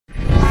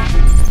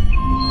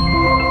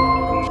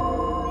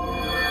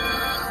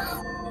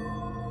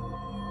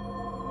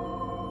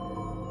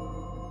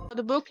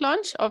the book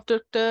launch of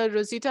Dr.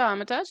 Rosita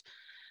Armytage.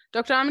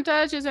 Dr.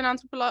 Armytage is an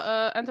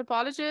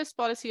anthropologist,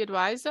 policy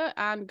advisor,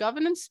 and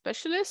governance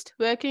specialist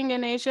working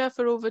in Asia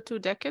for over 2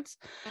 decades.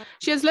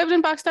 She has lived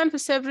in Pakistan for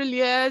several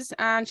years,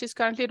 and she's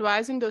currently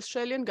advising the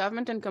Australian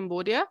government in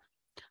Cambodia.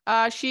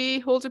 She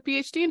holds a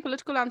PhD in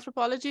political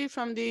anthropology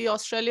from the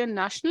Australian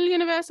National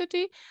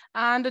University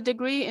and a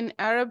degree in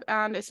Arab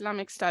and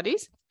Islamic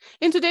studies.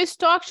 In today's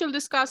talk, she'll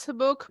discuss her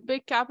book,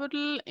 Big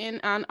Capital in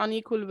an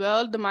Unequal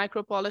World, the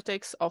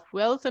Micropolitics of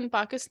Wealth in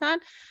Pakistan.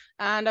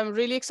 And I'm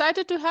really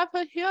excited to have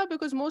her here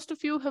because most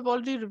of you have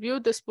already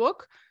reviewed this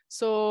book.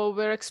 So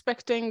we're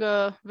expecting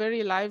a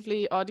very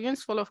lively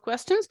audience full of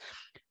questions.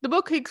 The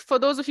book, for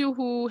those of you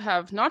who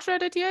have not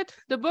read it yet,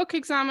 the book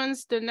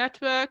examines the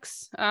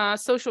networks,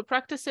 social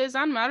practices,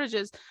 and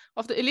marriages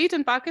of the elite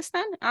in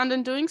Pakistan. And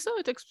in doing so,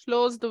 it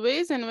explores the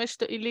ways in which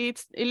the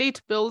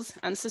elite builds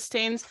and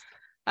sustains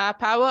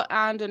power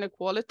and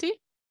inequality.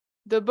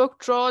 The book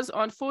draws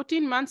on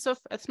 14 months of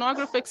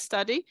ethnographic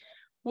study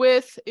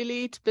with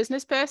elite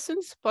business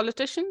persons,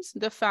 politicians,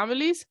 their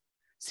families,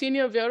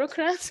 senior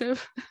bureaucrats,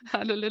 who've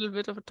had a little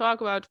bit of a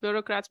talk about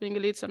bureaucrats being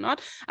elites or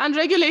not, and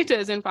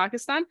regulators in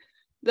Pakistan.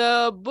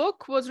 The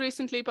book was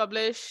recently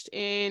published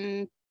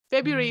in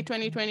February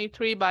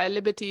 2023 by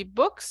Liberty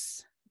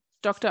Books.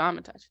 Dr.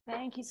 Armytage.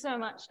 Thank you so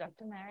much,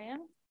 Dr. Mariam.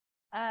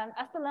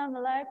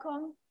 Assalamu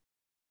alaikum.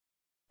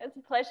 It's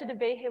a pleasure to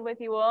be here with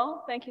you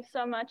all. Thank you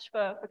so much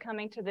for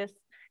coming to this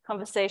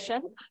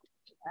conversation.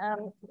 Let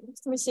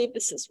me see if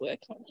this is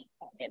working.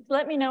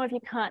 Let me know if you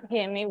can't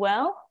hear me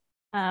well,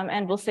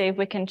 and we'll see if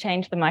we can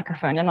change the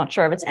microphone. I'm not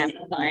sure if it's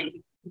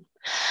amplifying.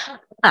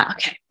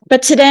 Okay.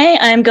 But today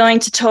I'm going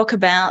to talk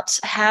about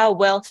how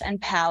wealth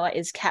and power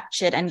is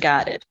captured and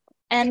guarded.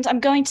 And I'm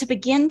going to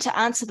begin to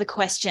answer the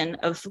question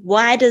of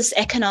why does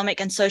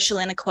economic and social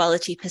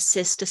inequality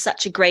persist to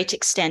such a great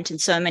extent in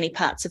so many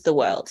parts of the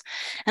world?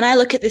 And I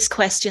look at this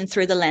question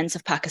through the lens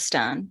of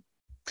Pakistan.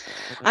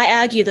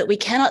 I argue that we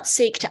cannot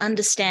seek to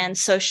understand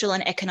social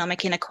and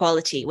economic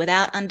inequality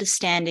without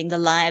understanding the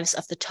lives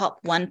of the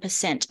top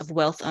 1% of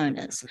wealth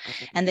owners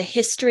and the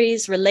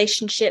histories,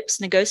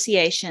 relationships,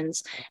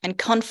 negotiations, and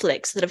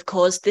conflicts that have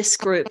caused this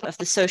group of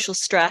the social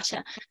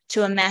strata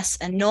to amass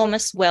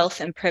enormous wealth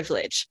and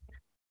privilege,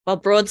 while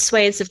broad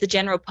swathes of the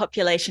general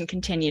population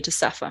continue to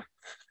suffer.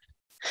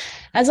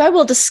 As I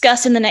will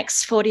discuss in the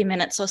next 40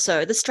 minutes or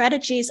so, the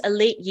strategies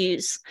elite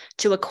use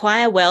to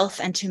acquire wealth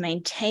and to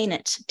maintain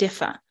it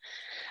differ.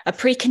 A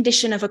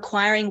precondition of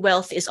acquiring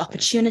wealth is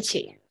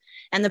opportunity,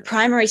 and the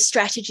primary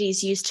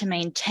strategies used to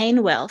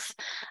maintain wealth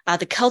are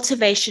the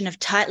cultivation of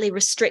tightly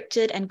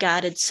restricted and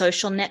guarded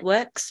social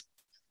networks,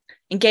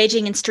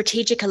 engaging in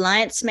strategic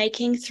alliance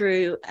making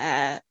through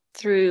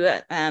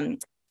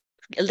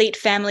elite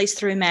families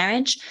through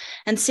marriage,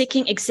 and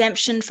seeking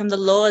exemption from the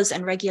laws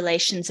and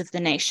regulations of the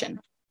nation.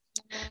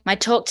 My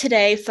talk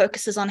today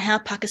focuses on how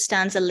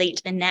Pakistan's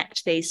elite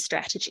enact these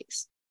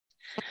strategies.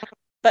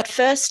 But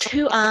first,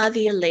 who are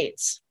the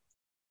elites?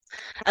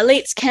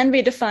 Elites can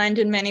be defined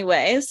in many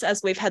ways,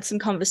 as we've had some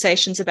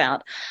conversations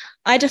about.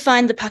 I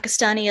define the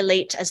Pakistani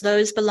elite as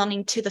those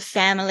belonging to the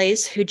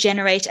families who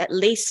generate at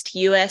least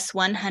US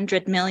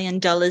 $100 million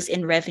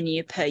in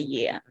revenue per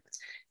year,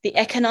 the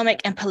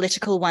economic and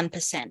political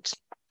 1%.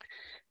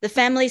 The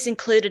families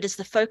included as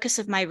the focus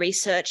of my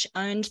research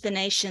owned the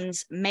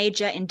nation's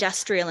major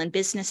industrial and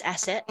business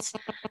assets,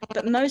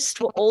 but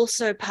most were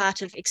also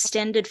part of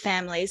extended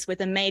families with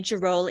a major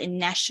role in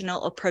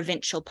national or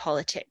provincial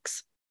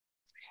politics.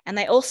 And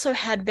they also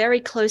had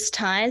very close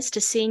ties to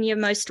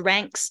senior-most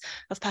ranks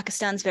of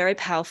Pakistan's very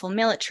powerful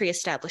military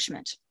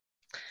establishment.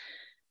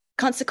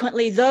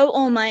 Consequently, though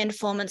all my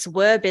informants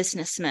were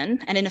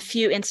businessmen, and in a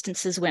few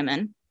instances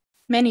women,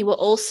 many were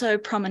also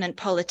prominent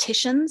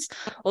politicians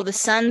or the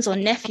sons or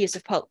nephews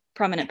of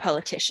prominent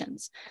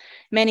politicians.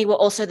 Many were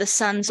also the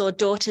sons or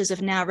daughters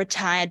of now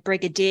retired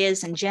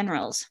brigadiers and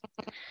generals.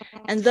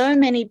 And though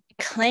many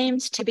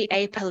claimed to be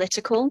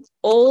apolitical,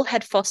 all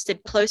had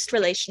fostered close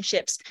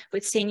relationships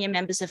with senior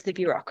members of the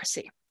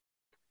bureaucracy.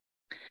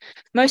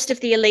 Most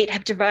of the elite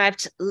have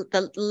derived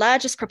the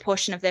largest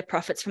proportion of their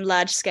profits from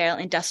large-scale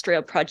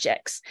industrial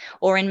projects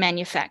or in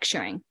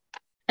manufacturing.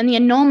 And the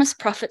enormous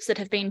profits that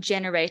have been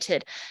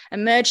generated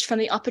emerged from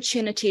the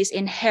opportunities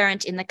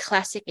inherent in the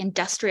classic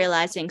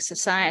industrializing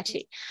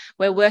society,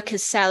 where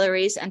workers'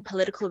 salaries and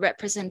political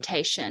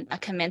representation are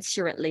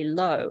commensurately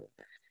low.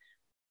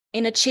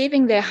 In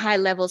achieving their high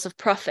levels of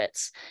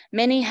profits,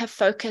 many have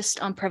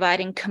focused on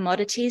providing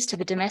commodities to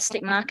the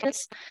domestic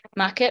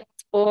market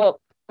or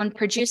on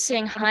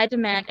producing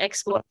high-demand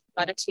export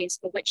commodities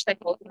for which they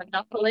hold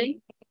monopoly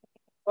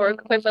or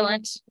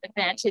equivalent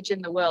advantage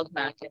in the world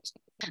market.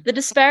 The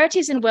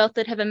disparities in wealth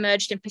that have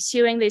emerged in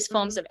pursuing these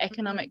forms of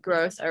economic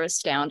growth are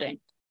astounding.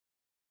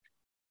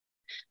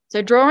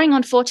 So drawing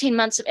on 14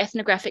 months of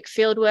ethnographic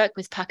fieldwork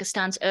with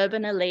Pakistan's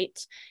urban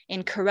elite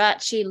in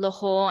Karachi,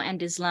 Lahore,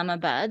 and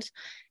Islamabad,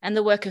 and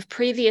the work of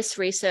previous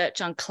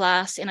research on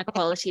class,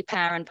 inequality,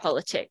 power, and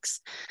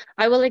politics,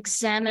 I will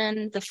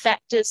examine the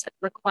factors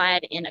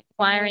required in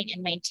acquiring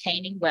and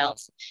maintaining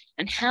wealth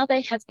and how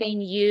they have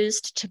been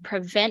used to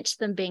prevent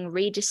them being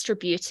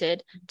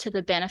redistributed to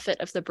the benefit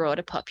of the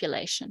broader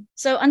population.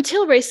 So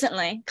until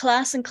recently,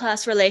 class and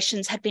class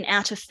relations had been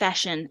out of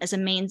fashion as a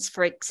means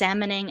for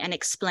examining and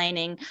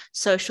explaining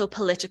social,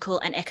 political,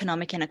 and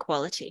economic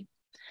inequality.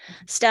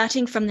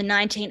 Starting from the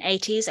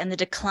 1980s and the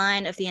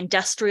decline of the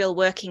industrial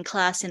working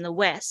class in the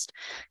West,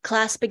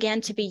 class began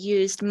to be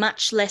used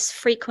much less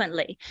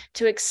frequently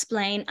to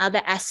explain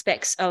other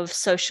aspects of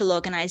social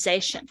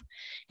organization,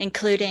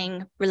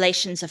 including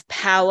relations of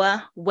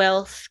power,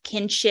 wealth,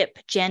 kinship,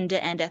 gender,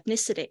 and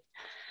ethnicity.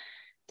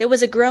 There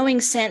was a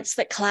growing sense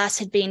that class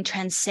had been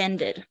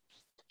transcended.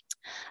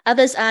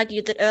 Others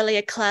argued that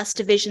earlier class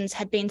divisions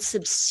had been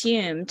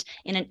subsumed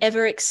in an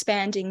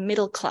ever-expanding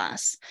middle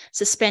class,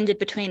 suspended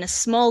between a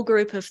small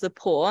group of the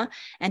poor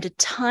and a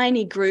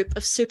tiny group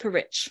of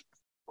super-rich.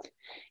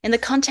 In the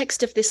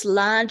context of this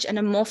large and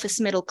amorphous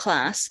middle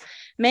class,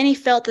 many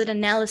felt that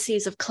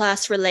analyses of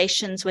class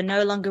relations were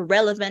no longer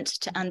relevant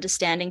to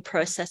understanding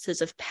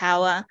processes of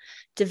power,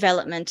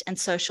 development, and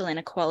social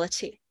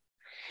inequality.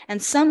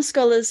 And some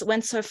scholars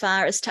went so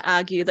far as to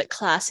argue that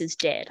class is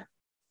dead.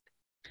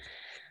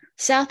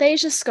 South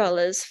Asia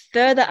scholars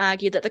further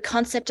argue that the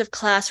concept of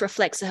class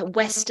reflects a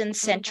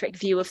Western-centric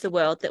view of the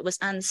world that was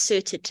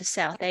unsuited to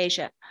South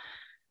Asia.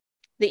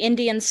 The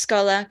Indian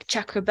scholar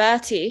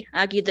Chakrabarti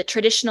argued that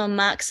traditional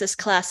Marxist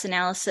class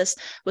analysis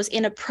was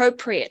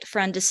inappropriate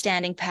for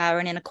understanding power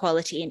and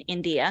inequality in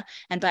India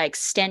and by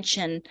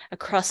extension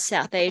across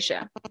South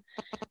Asia.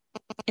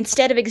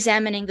 Instead of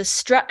examining the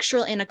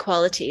structural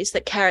inequalities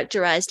that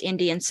characterized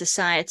Indian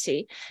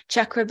society,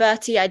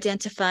 Chakrabarti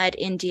identified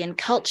Indian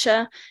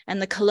culture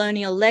and the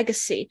colonial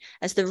legacy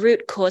as the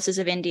root causes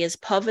of India's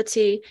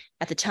poverty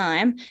at the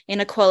time,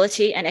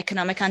 inequality, and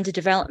economic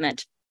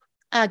underdevelopment,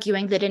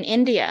 arguing that in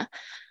India,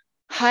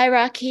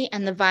 hierarchy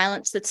and the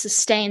violence that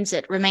sustains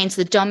it remains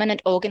the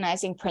dominant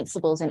organizing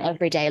principles in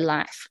everyday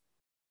life.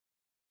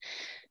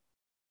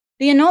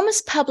 The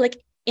enormous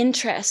public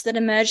interest that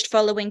emerged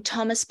following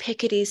Thomas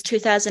Piketty's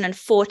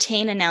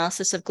 2014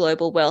 analysis of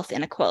global wealth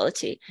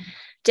inequality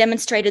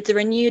demonstrated the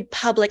renewed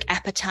public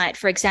appetite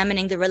for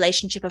examining the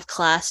relationship of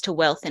class to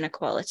wealth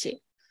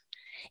inequality.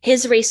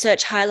 His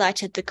research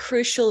highlighted the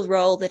crucial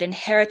role that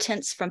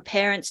inheritance from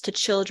parents to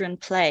children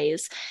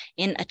plays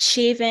in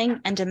achieving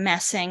and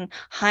amassing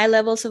high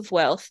levels of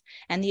wealth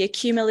and the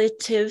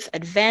accumulative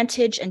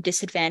advantage and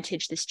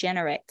disadvantage this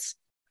generates.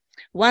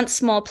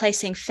 Once more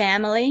placing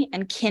family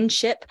and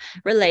kinship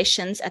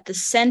relations at the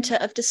center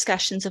of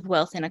discussions of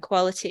wealth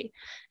inequality.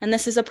 And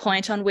this is a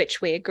point on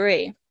which we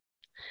agree.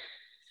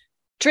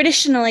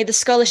 Traditionally, the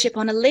scholarship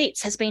on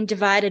elites has been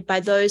divided by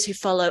those who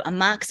follow a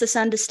Marxist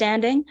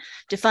understanding,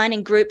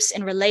 defining groups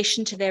in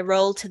relation to their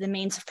role to the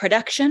means of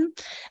production,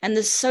 and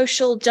the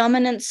social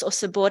dominance or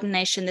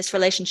subordination this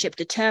relationship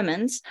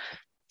determines,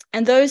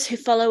 and those who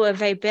follow a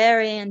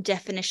Weberian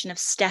definition of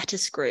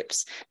status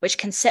groups, which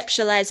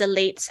conceptualize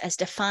elites as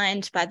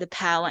defined by the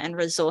power and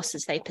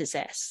resources they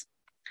possess.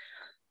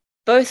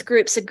 Both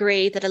groups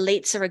agree that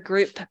elites are a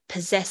group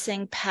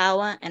possessing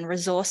power and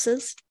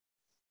resources,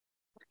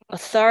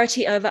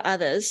 authority over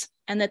others,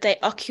 and that they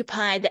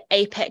occupy the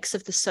apex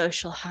of the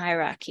social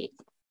hierarchy.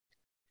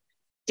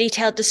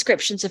 Detailed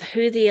descriptions of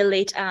who the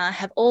elite are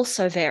have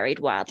also varied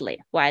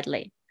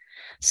widely.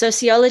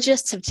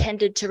 Sociologists have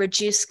tended to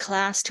reduce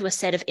class to a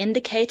set of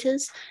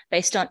indicators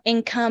based on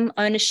income,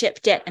 ownership,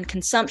 debt, and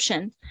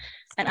consumption,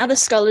 and other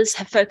scholars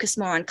have focused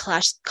more on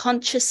class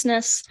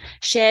consciousness,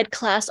 shared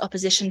class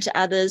opposition to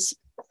others,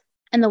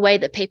 and the way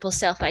that people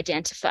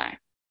self-identify.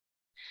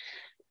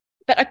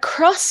 But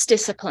across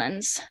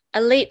disciplines,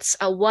 elites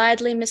are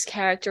widely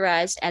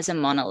mischaracterized as a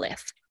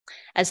monolith,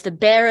 as the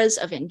bearers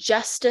of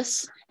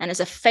injustice, and as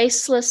a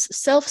faceless,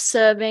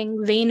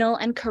 self-serving, venal,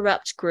 and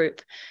corrupt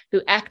group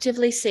who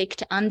actively seek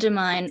to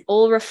undermine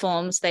all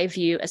reforms they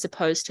view as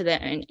opposed to their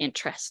own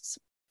interests.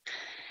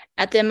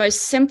 At their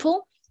most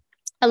simple,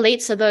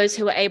 elites are those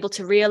who are able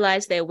to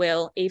realize their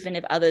will even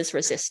if others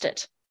resist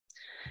it.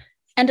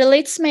 And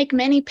elites make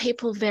many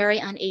people very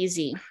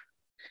uneasy.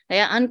 They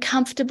are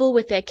uncomfortable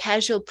with their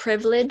casual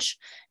privilege,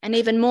 and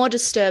even more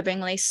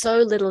disturbingly, so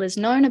little is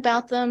known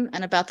about them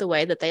and about the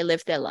way that they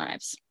live their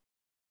lives.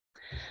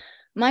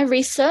 My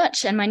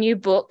research and my new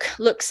book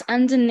looks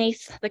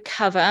underneath the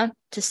cover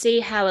to see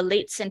how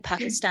elites in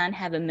Pakistan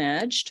have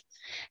emerged,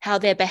 how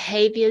their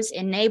behaviors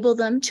enable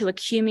them to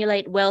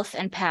accumulate wealth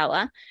and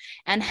power,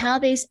 and how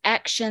these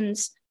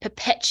actions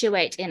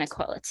perpetuate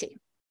inequality.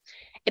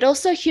 It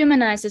also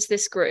humanizes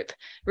this group,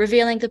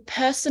 revealing the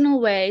personal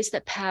ways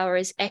that power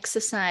is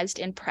exercised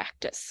in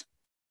practice.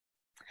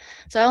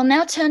 So I'll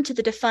now turn to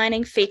the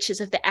defining features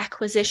of the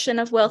acquisition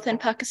of wealth in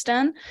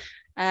Pakistan,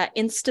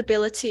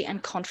 instability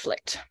and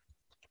conflict.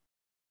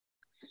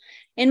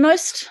 In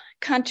most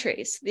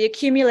countries, the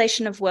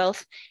accumulation of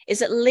wealth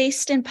is at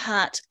least in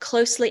part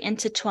closely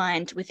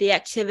intertwined with the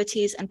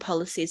activities and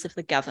policies of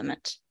the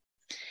government.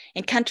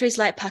 In countries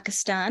like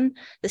Pakistan,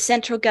 the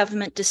central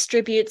government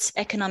distributes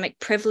economic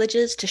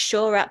privileges to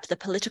shore up the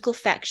political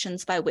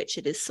factions by which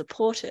it is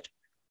supported.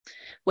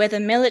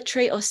 Whether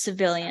military or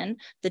civilian,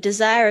 the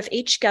desire of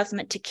each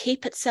government to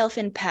keep itself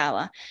in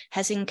power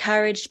has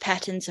encouraged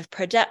patterns of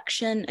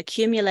production,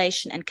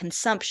 accumulation, and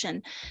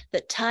consumption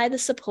that tie the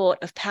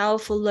support of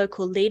powerful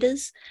local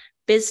leaders,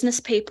 business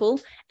people,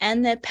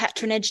 and their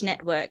patronage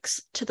networks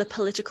to the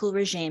political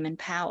regime in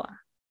power.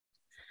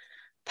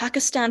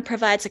 Pakistan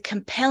provides a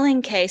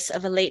compelling case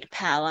of elite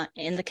power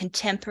in the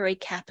contemporary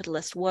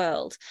capitalist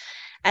world.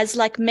 As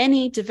like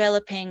many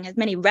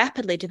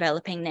rapidly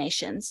developing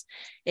nations,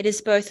 it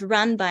is both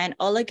run by an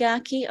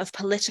oligarchy of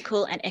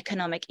political and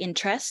economic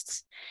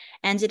interests,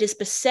 and it is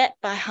beset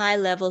by high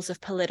levels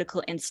of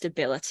political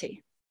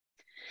instability.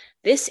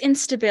 This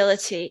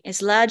instability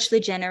is largely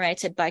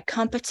generated by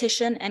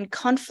competition and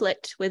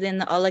conflict within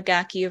the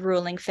oligarchy of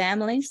ruling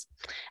families,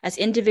 as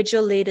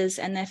individual leaders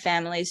and their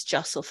families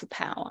jostle for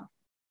power.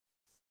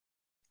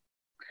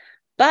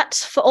 But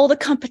for all the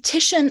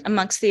competition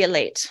amongst the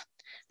elite,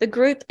 the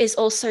group is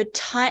also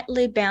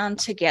tightly bound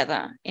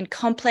together in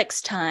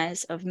complex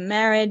ties of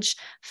marriage,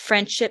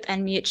 friendship,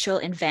 and mutual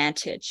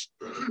advantage.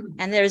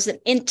 And there is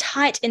an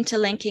tight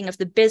interlinking of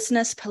the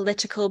business,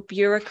 political,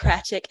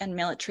 bureaucratic, and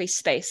military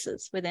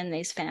spaces within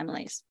these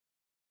families.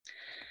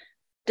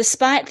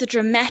 Despite the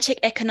dramatic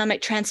economic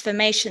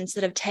transformations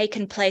that have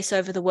taken place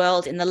over the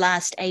world in the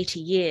last 80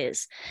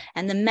 years,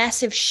 and the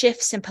massive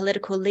shifts in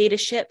political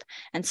leadership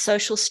and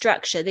social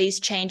structure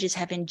these changes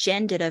have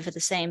engendered over the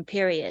same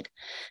period,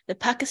 the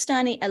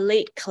Pakistani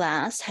elite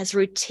class has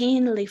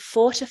routinely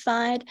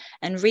fortified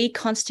and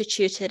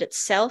reconstituted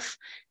itself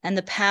and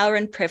the power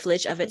and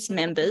privilege of its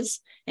members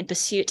in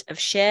pursuit of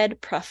shared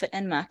profit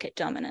and market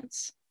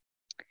dominance.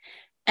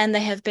 And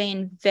they have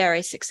been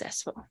very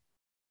successful.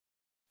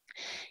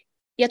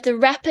 Yet the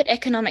rapid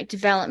economic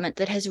development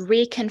that has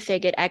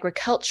reconfigured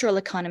agricultural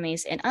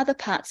economies in other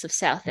parts of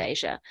South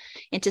Asia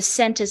into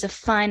centers of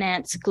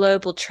finance,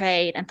 global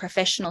trade, and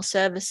professional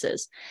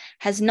services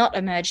has not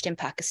emerged in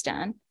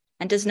Pakistan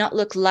and does not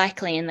look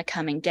likely in the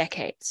coming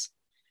decades.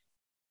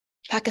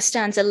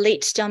 Pakistan's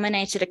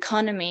elite-dominated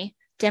economy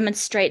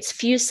demonstrates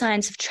few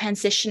signs of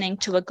transitioning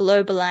to a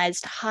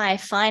globalized high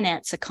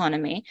finance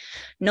economy,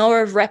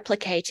 nor of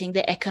replicating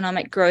the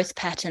economic growth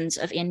patterns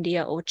of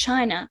India or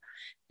China,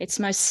 its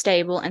most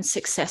stable and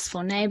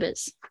successful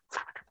neighbors.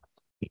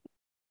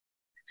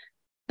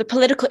 The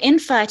political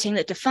infighting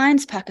that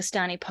defines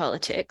Pakistani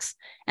politics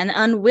and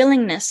the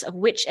unwillingness of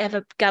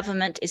whichever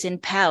government is in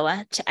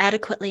power to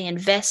adequately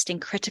invest in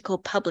critical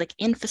public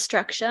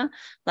infrastructure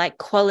like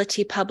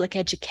quality public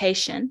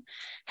education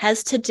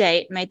has to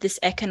date made this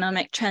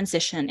economic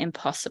transition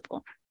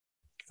impossible.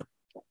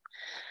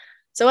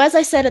 So as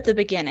I said at the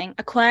beginning,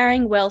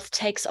 acquiring wealth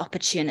takes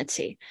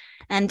opportunity.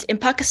 And in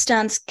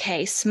Pakistan's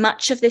case,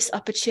 much of this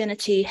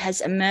opportunity has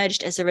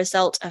emerged as a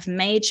result of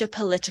major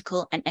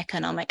political and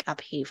economic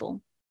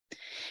upheaval.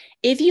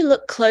 If you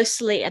look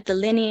closely at the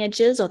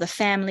lineages or the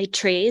family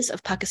trees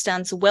of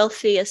Pakistan's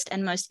wealthiest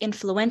and most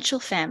influential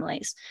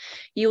families,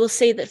 you will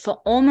see that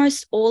for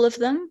almost all of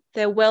them,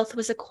 their wealth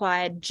was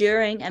acquired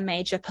during a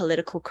major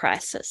political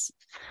crisis.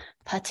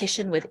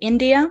 Partition with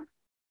India,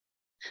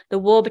 the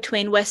war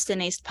between West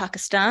and East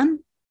Pakistan,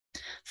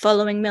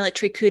 following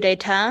military coups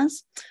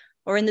d'etats,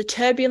 or in the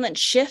turbulent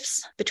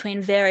shifts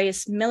between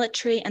various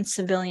military and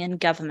civilian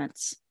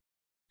governments.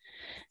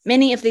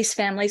 Many of these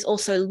families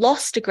also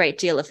lost a great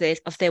deal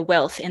of their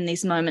wealth in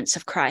these moments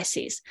of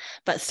crises,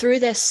 but through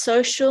their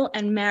social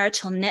and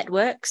marital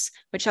networks,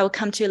 which I will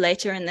come to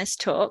later in this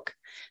talk,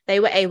 they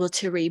were able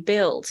to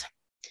rebuild.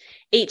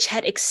 Each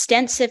had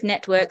extensive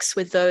networks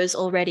with those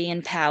already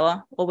in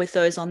power or with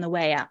those on the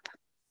way up.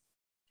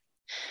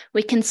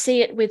 We can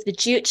see it with the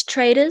jute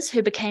traders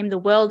who became the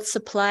world's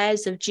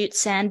suppliers of jute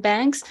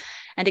sandbags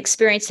and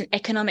experienced an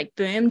economic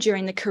boom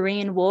during the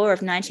Korean War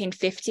of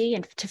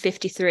 1950 to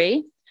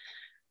 53.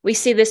 We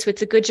see this with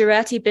the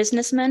Gujarati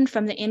businessmen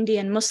from the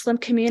Indian Muslim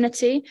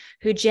community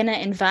who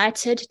Jinnah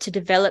invited to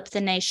develop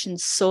the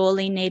nation's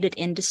sorely needed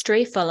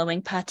industry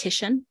following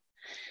partition.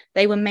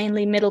 They were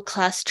mainly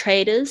middle-class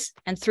traders,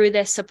 and through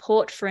their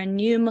support for a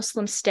new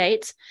Muslim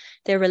state,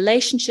 their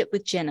relationship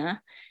with Jinnah,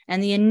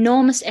 and the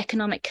enormous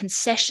economic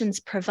concessions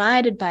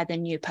provided by the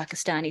new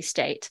Pakistani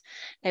state,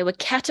 they were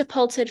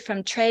catapulted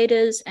from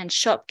traders and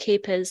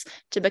shopkeepers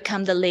to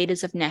become the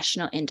leaders of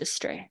national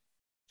industry.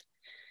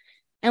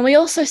 And we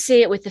also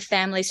see it with the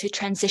families who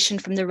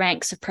transitioned from the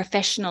ranks of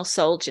professional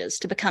soldiers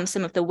to become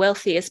some of the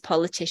wealthiest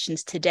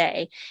politicians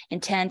today,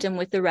 in tandem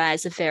with the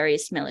rise of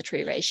various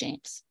military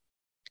regimes.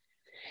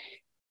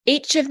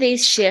 Each of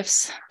these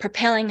shifts,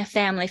 propelling a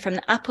family from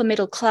the upper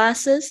middle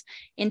classes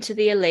into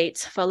the elites,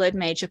 followed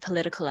major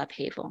political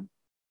upheaval.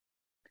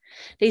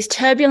 These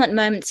turbulent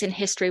moments in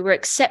history were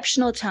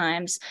exceptional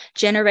times,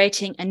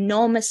 generating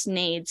enormous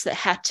needs that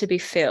had to be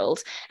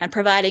filled and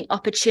providing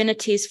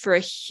opportunities for a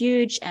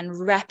huge and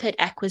rapid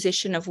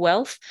acquisition of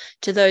wealth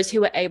to those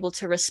who were able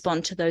to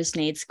respond to those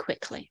needs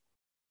quickly.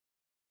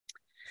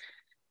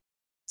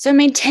 So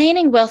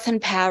maintaining wealth and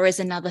power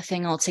is another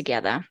thing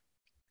altogether.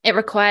 It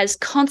requires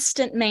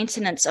constant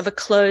maintenance of a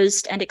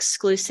closed and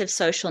exclusive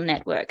social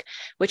network,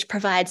 which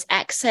provides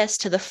access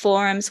to the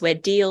forums where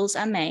deals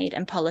are made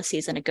and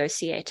policies are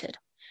negotiated.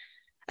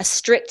 A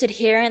strict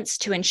adherence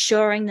to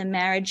ensuring the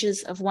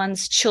marriages of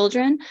one's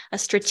children are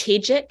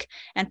strategic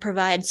and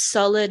provide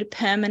solid,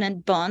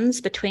 permanent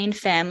bonds between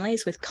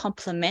families with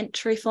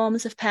complementary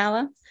forms of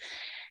power,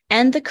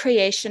 and the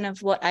creation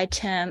of what I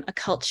term a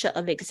culture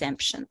of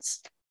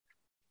exemptions.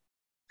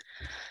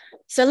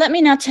 So let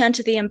me now turn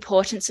to the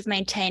importance of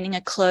maintaining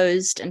a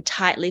closed and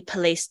tightly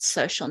policed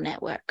social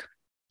network.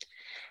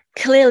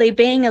 Clearly,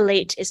 being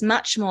elite is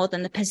much more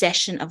than the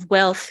possession of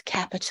wealth,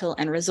 capital,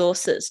 and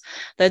resources,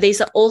 though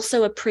these are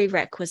also a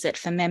prerequisite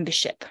for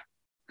membership.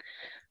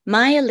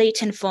 My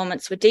elite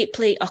informants were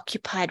deeply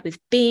occupied with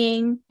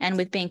being, and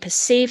with being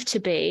perceived to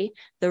be,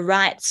 the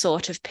right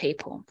sort of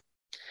people.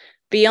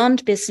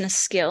 Beyond business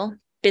skill,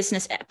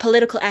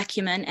 political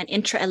acumen, and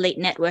intra-elite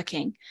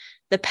networking,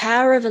 the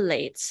power of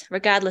elites,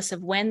 regardless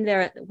of when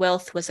their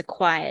wealth was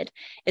acquired,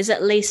 is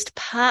at least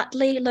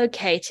partly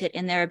located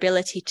in their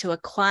ability to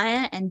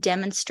acquire and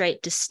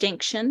demonstrate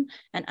distinction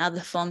and other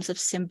forms of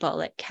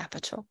symbolic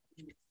capital.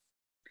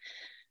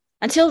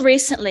 Until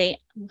recently,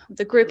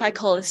 the group I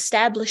call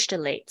established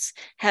elites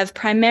have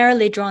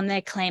primarily drawn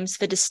their claims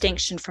for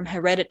distinction from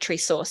hereditary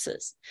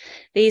sources.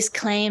 These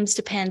claims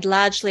depend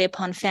largely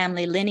upon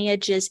family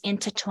lineages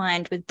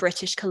intertwined with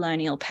British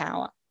colonial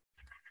power.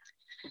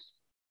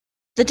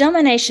 The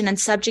domination and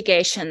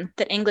subjugation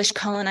that English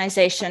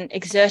colonization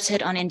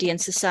exerted on Indian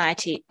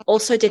society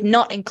also did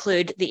not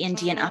include the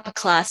Indian upper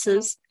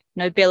classes,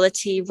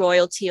 nobility,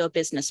 royalty, or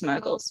business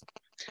moguls.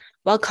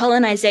 While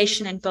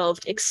colonization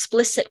involved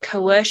explicit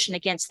coercion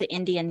against the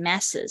Indian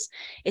masses,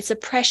 its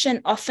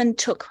oppression often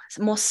took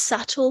more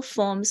subtle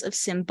forms of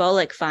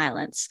symbolic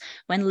violence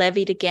when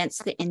levied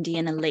against the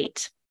Indian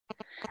elite.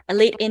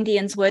 Elite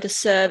Indians were to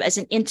serve as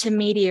an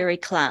intermediary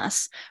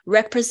class,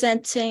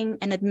 representing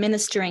and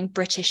administering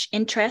British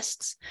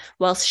interests,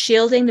 whilst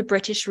shielding the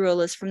British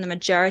rulers from the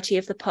majority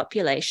of the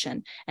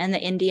population and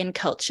the Indian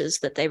cultures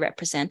that they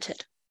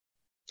represented.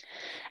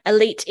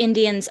 Elite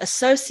Indians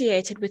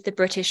associated with the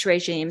British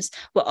regimes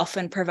were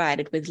often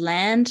provided with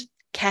land,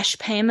 cash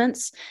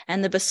payments,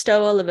 and the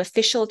bestowal of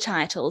official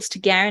titles to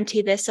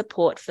guarantee their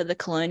support for the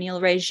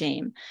colonial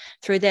regime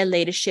through their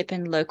leadership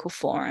in local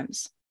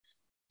forums.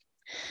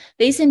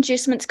 These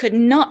inducements could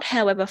not,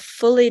 however,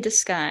 fully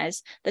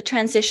disguise the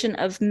transition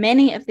of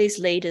many of these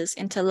leaders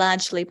into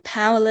largely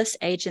powerless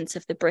agents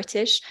of the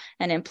British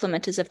and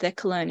implementers of their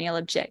colonial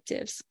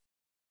objectives.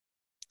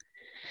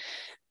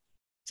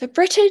 So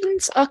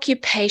Britain's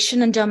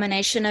occupation and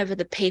domination over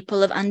the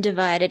people of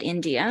undivided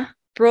India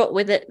brought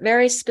with it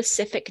very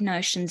specific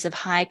notions of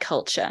high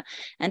culture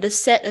and a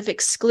set of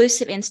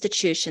exclusive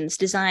institutions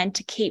designed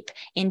to keep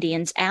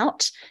Indians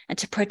out and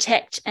to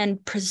protect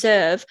and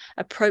preserve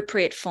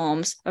appropriate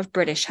forms of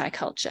British high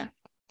culture.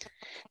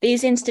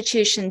 These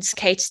institutions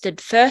catered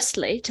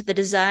firstly to the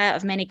desire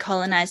of many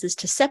colonizers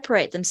to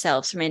separate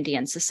themselves from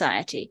Indian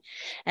society,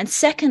 and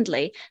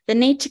secondly, the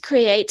need to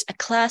create a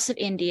class of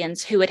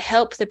Indians who would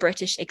help the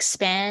British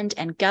expand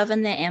and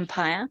govern their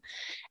empire,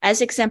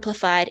 as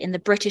exemplified in the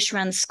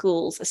British-run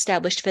schools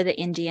established for the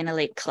Indian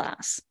elite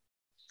class.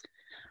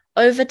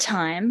 Over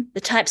time,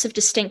 the types of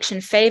distinction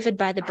favored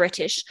by the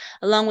British,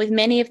 along with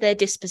many of their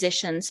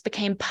dispositions,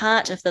 became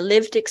part of the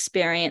lived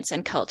experience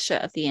and culture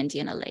of the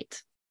Indian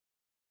elite.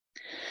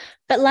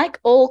 But like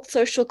all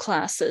social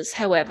classes,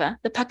 however,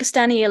 the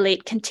Pakistani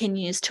elite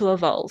continues to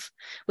evolve,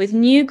 with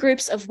new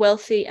groups of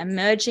wealthy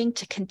emerging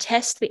to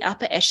contest the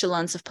upper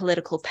echelons of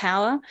political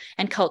power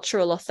and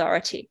cultural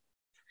authority.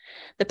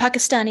 The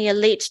Pakistani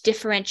elite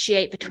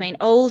differentiate between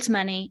old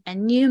money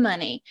and new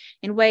money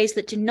in ways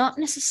that do not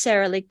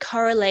necessarily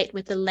correlate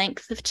with the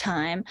length of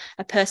time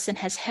a person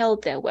has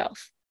held their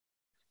wealth.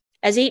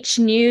 As each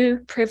new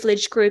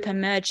privileged group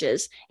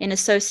emerges in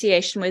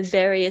association with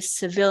various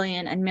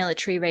civilian and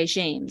military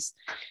regimes,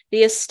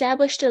 the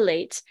established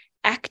elite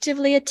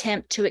actively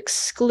attempt to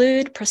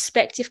exclude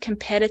prospective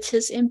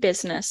competitors in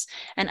business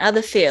and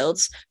other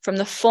fields from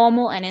the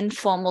formal and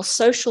informal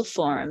social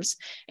forums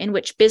in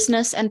which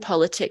business and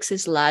politics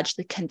is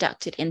largely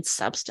conducted in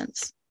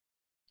substance.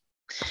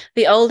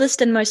 The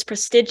oldest and most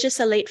prestigious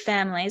elite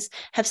families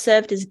have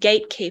served as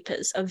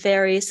gatekeepers of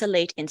various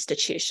elite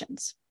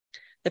institutions.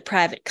 The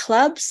private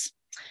clubs,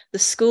 the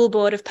school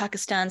board of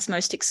Pakistan's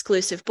most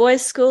exclusive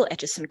boys' school,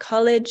 Egerton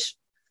College,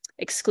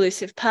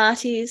 exclusive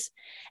parties,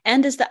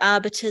 and as the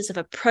arbiters of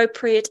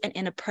appropriate and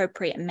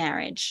inappropriate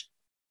marriage.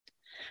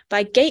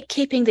 By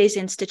gatekeeping these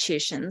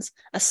institutions,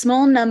 a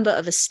small number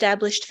of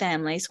established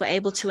families were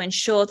able to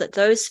ensure that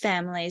those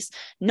families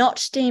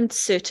not deemed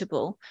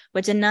suitable were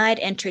denied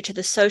entry to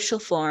the social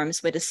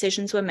forums where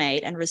decisions were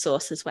made and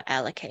resources were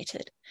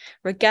allocated,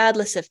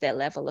 regardless of their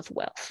level of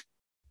wealth.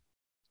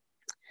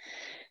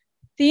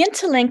 The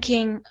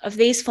interlinking of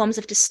these forms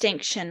of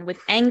distinction with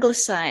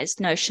anglicized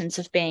notions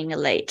of being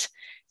elite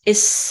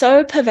is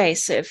so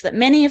pervasive that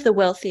many of the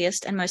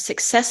wealthiest and most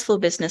successful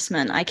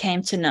businessmen I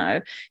came to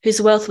know,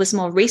 whose wealth was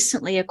more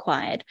recently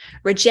acquired,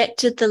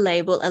 rejected the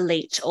label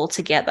elite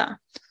altogether,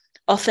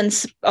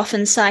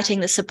 often citing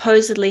the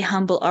supposedly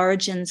humble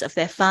origins of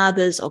their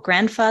fathers or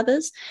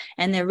grandfathers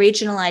and their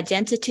regional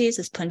identities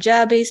as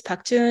Punjabis,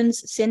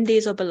 Pakhtuns,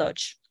 Sindhis, or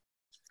Baloch.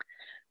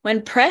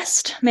 When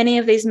pressed, many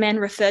of these men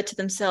referred to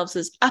themselves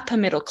as upper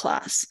middle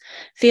class,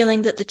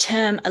 feeling that the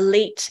term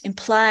elite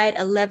implied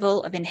a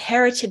level of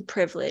inherited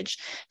privilege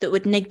that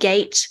would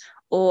negate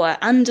or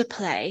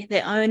underplay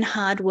their own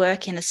hard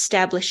work in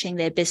establishing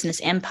their business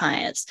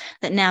empires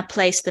that now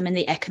placed them in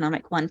the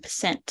economic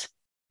 1%.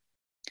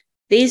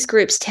 These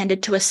groups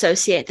tended to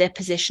associate their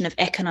position of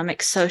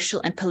economic,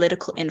 social, and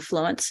political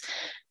influence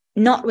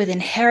not with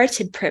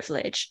inherited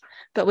privilege,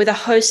 but with a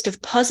host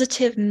of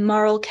positive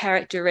moral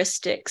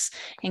characteristics,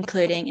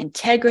 including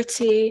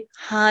integrity,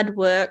 hard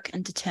work,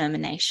 and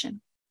determination.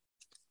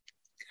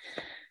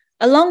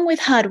 Along with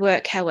hard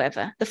work,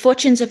 however, the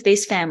fortunes of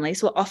these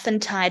families were often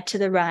tied to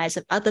the rise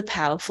of other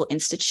powerful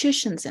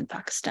institutions in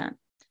Pakistan.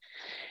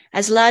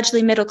 As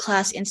largely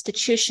middle-class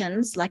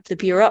institutions like the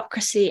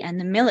bureaucracy and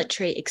the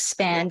military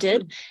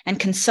expanded and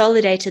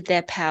consolidated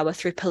their power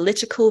through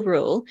political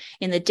rule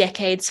in the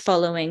decades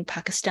following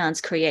Pakistan's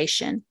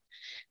creation,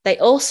 they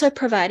also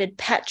provided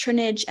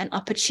patronage and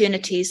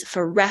opportunities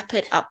for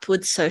rapid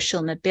upward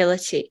social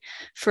mobility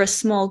for a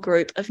small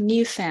group of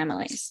new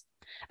families,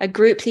 a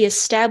group the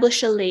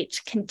established elite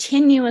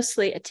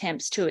continuously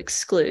attempts to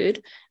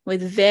exclude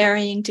with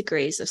varying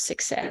degrees of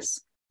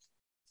success.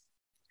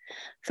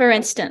 For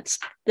instance,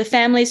 the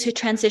families who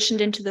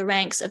transitioned into the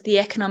ranks of the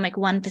economic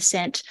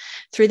 1%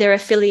 through their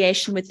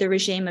affiliation with the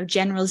regime of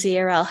General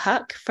Zia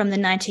al-Haq from the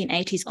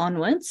 1980s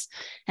onwards,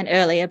 and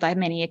earlier by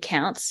many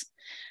accounts,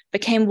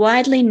 became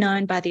widely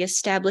known by the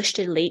established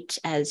elite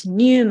as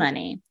new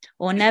money,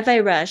 or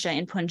Nave Raja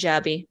in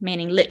Punjabi,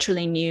 meaning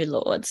literally new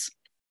lords.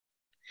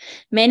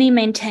 Many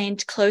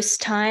maintained close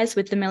ties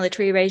with the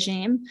military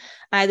regime,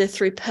 either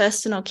through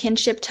personal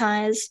kinship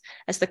ties,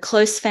 as the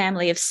close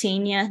family of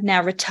senior,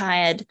 now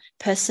retired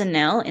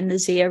personnel in the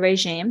Zia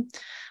regime,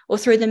 or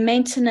through the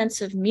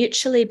maintenance of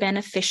mutually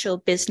beneficial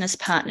business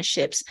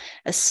partnerships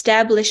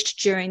established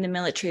during the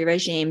military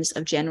regimes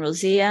of General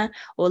Zia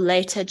or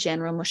later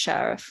General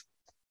Musharraf.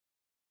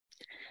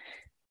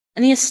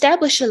 And the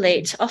established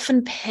elite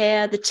often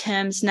pair the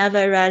terms Nave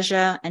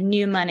Raja and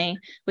new money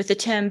with the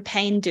term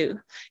Paindu,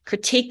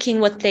 critiquing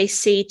what they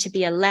see to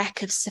be a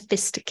lack of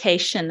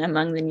sophistication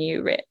among the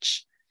new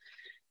rich.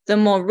 The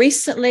more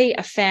recently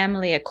a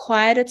family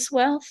acquired its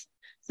wealth,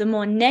 the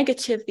more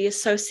negative the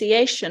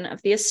association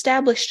of the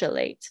established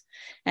elite,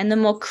 and the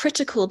more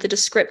critical the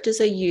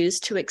descriptors are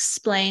used to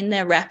explain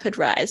their rapid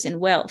rise in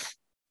wealth.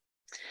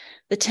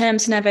 The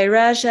terms Nave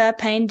Raja,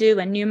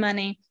 Paindu, and new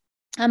money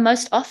are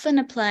most often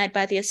applied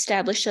by the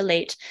established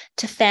elite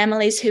to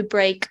families who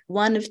break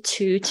one of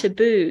two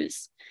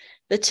taboos: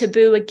 the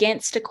taboo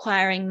against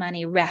acquiring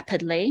money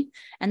rapidly,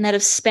 and that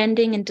of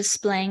spending and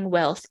displaying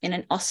wealth in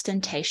an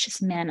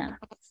ostentatious manner.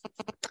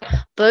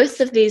 Both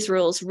of these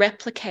rules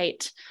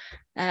replicate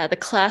the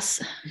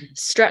class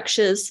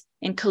structures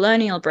in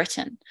colonial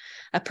Britain: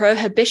 a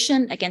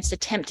prohibition against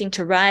attempting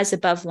to rise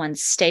above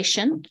one's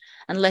station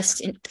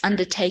unless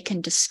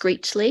undertaken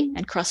discreetly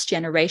and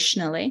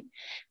cross-generationally,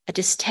 a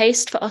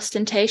distaste for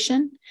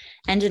ostentation,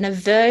 and an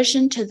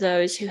aversion to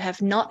those who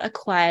have not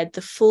acquired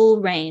the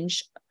full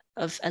range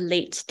of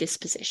elite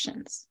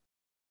dispositions.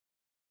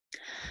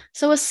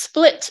 So a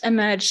split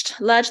emerged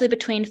largely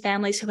between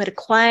families who had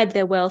acquired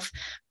their wealth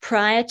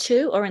prior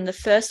to or in the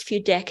first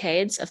few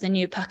decades of the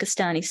new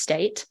Pakistani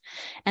state,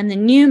 and the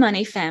new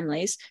money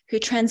families who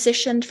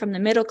transitioned from the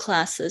middle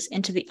classes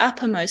into the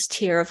uppermost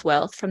tier of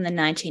wealth from the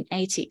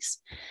 1980s.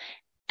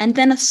 And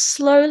then a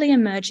slowly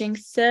emerging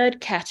third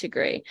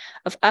category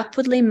of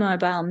upwardly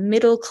mobile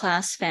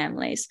middle-class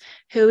families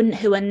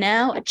who are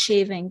now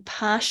achieving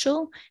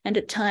partial and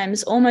at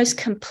times almost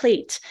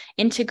complete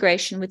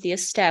integration with the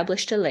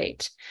established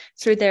elite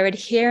through their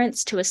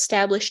adherence to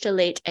established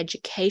elite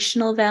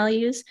educational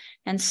values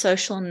and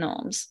social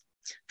norms,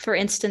 for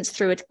instance,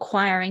 through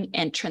acquiring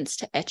entrance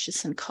to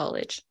Etchison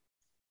College.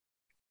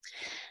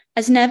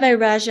 As Nave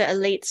Raja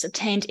elites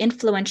obtained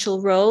influential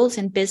roles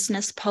in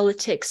business,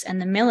 politics, and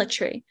the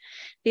military,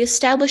 the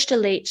established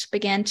elite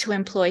began to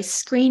employ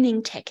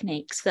screening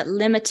techniques that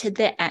limited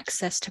their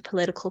access to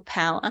political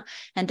power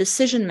and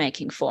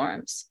decision-making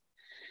forums.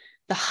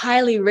 The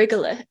highly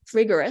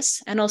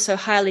rigorous and also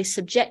highly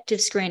subjective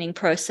screening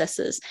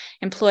processes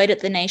employed at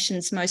the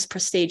nation's most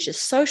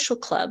prestigious social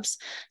clubs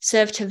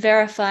served to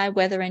verify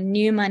whether a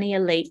new money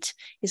elite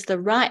is the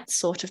right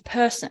sort of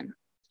person.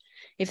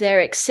 If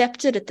they're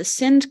accepted at the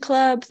Sindh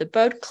Club, the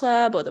Boat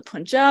Club, or the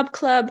Punjab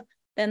Club,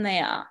 then they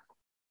are.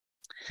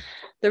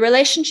 The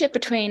relationship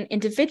between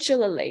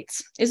individual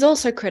elites is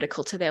also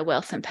critical to their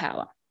wealth and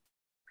power.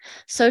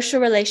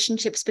 Social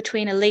relationships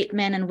between elite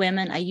men and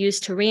women are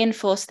used to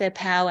reinforce their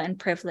power and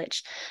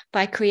privilege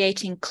by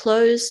creating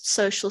closed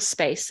social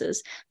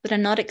spaces that are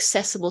not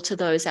accessible to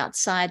those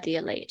outside the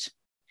elite.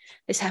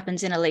 This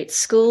happens in elite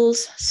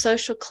schools,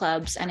 social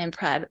clubs, and in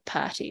private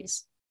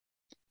parties.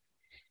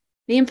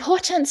 The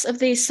importance of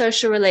these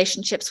social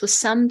relationships was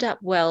summed up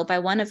well by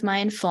one of my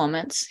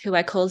informants, who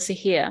I call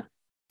Zahir,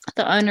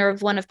 the owner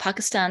of one of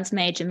Pakistan's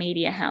major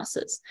media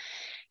houses.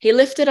 He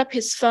lifted up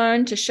his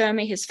phone to show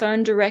me his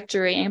phone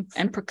directory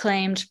and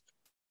proclaimed,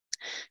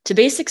 "To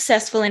be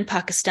successful in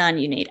Pakistan,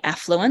 you need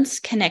affluence,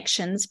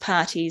 connections,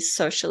 parties,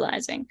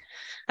 socializing.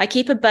 I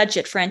keep a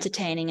budget for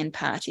entertaining and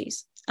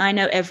parties. I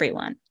know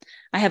everyone.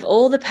 I have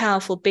all the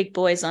powerful big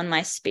boys on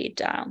my speed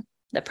dial.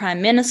 The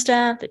Prime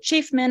Minister, the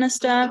Chief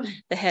Minister,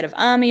 the head of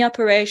army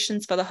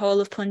operations for the whole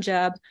of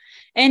Punjab.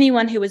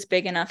 Anyone who is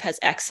big enough has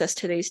access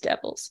to these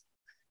devils.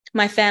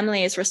 My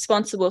family is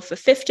responsible for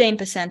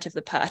 15% of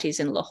the parties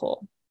in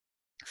Lahore.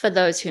 For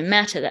those who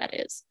matter, that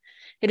is.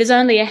 It is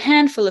only a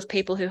handful of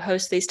people who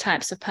host these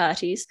types of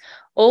parties.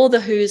 All the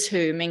who's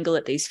who mingle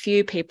at these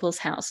few people's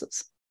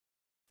houses."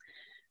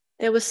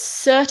 There was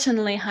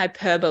certainly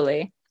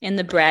hyperbole in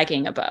the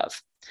bragging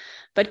above,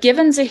 but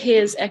given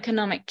Zahir's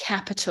economic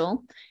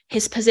capital,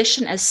 his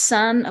position as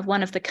son of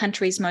one of the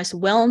country's most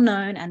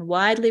well-known and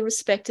widely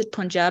respected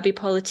Punjabi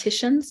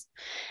politicians,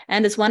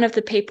 and as one of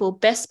the people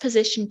best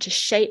positioned to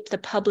shape the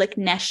public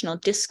national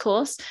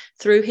discourse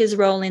through his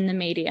role in the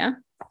media,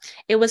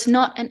 it was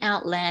not an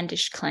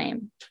outlandish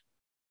claim.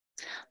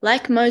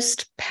 Like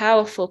most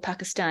powerful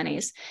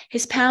Pakistanis,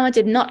 his power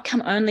did not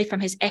come only from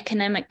his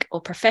economic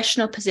or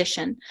professional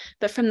position,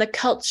 but from the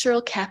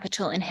cultural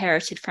capital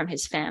inherited from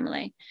his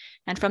family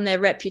and from their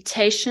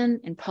reputation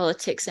in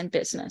politics and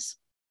business.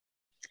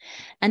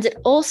 And it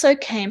also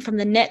came from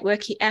the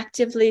network he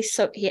actively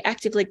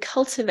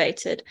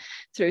cultivated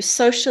through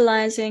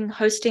socializing,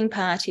 hosting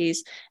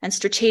parties, and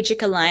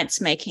strategic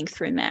alliance making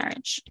through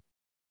marriage.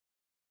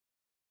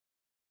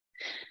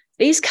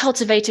 These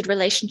cultivated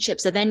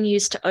relationships are then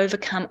used to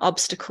overcome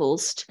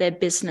obstacles to their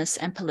business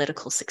and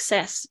political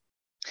success.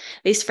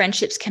 These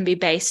friendships can be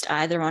based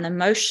either on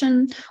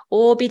emotion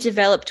or be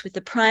developed with the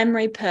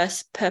primary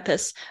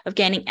purpose of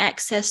gaining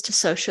access to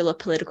social or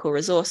political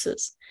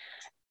resources.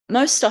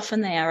 Most often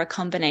they are a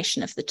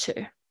combination of the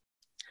two.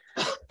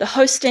 The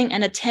hosting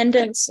and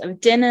attendance of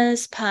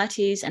dinners,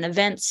 parties, and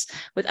events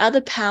with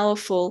other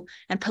powerful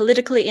and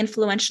politically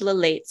influential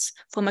elites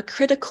form a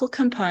critical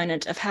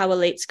component of how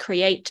elites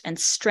create and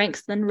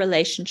strengthen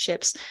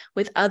relationships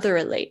with other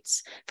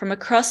elites from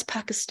across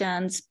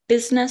Pakistan's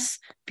business,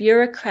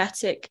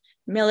 bureaucratic,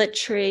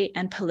 military,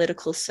 and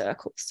political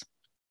circles.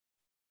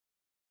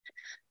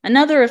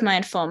 Another of my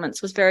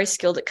informants was very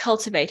skilled at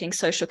cultivating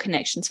social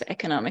connections for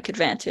economic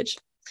advantage.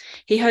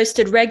 He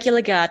hosted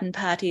regular garden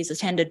parties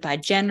attended by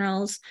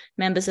generals,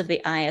 members of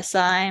the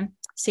ISI,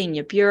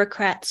 senior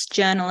bureaucrats,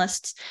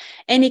 journalists,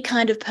 any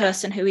kind of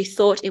person who he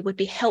thought it would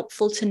be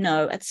helpful to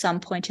know at some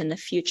point in the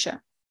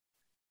future.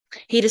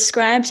 He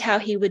described how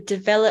he would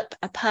develop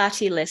a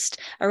party list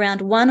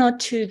around one or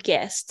two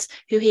guests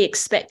who he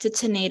expected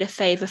to need a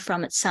favor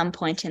from at some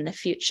point in the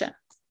future.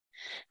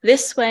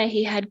 This way,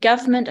 he had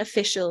government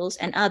officials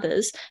and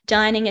others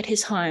dining at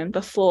his home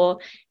before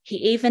they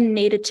even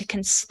needed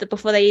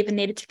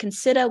to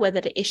consider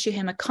whether to issue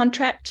him a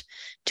contract,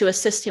 to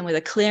assist him with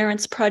a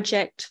clearance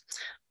project,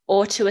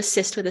 or to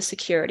assist with a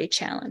security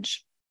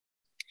challenge.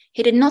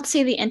 He did not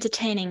see the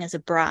entertaining as a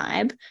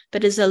bribe,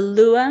 but as a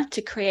lure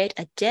to create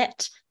a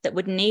debt that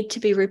would need to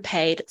be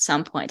repaid at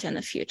some point in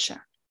the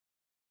future.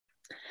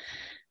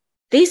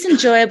 These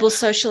enjoyable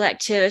social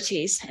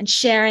activities and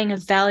sharing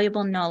of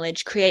valuable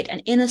knowledge create an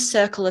inner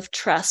circle of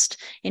trust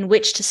in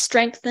which to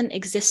strengthen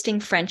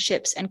existing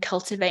friendships and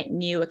cultivate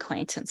new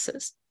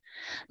acquaintances.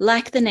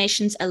 Like the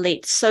nation's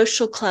elite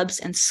social clubs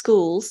and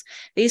schools,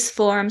 these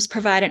forums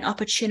provide an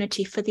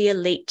opportunity for the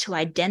elite to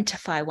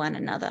identify one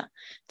another,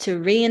 to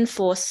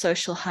reinforce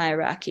social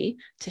hierarchy,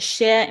 to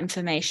share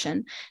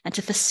information, and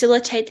to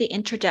facilitate the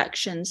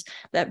introductions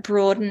that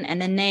broaden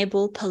and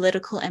enable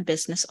political and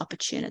business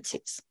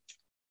opportunities.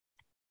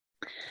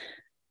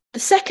 The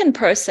second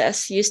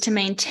process used to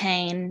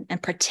maintain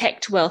and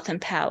protect wealth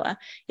and power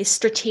is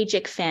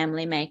strategic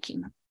family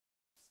making.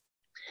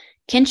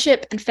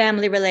 Kinship and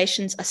family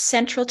relations are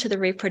central to the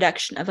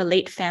reproduction of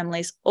elite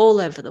families all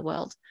over the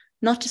world,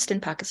 not just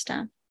in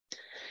Pakistan.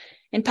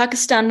 In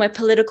Pakistan, where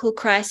political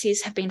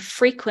crises have been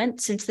frequent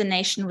since the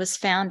nation was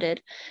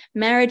founded,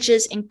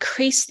 marriages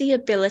increase the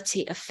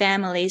ability of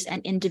families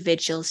and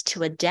individuals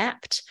to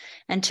adapt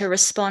and to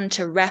respond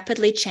to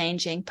rapidly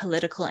changing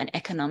political and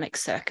economic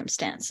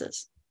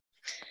circumstances.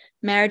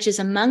 Marriages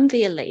among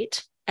the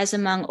elite, as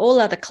among all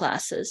other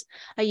classes,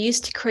 are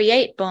used to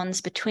create bonds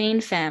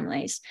between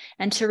families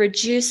and to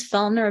reduce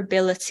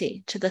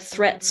vulnerability to the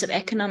threats of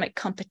economic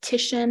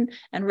competition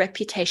and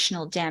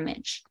reputational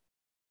damage.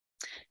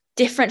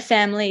 Different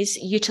families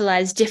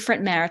utilize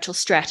different marital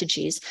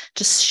strategies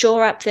to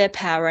shore up their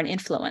power and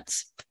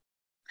influence.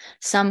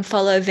 Some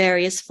follow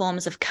various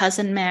forms of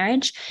cousin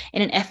marriage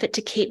in an effort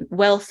to keep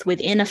wealth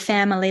within a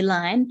family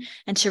line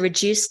and to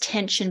reduce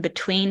tension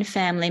between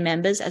family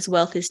members as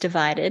wealth is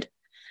divided.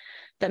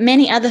 But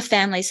many other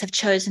families have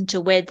chosen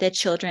to wed their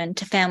children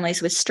to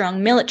families with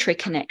strong military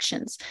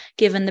connections,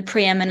 given the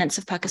preeminence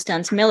of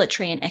Pakistan's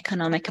military and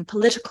economic and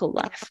political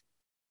life.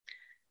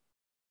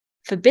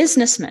 For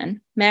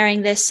businessmen,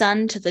 marrying their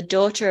son to the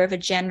daughter of a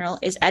general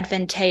is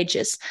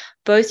advantageous,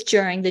 both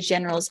during the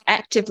general's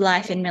active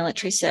life in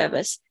military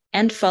service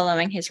and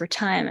following his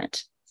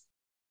retirement.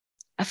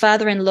 A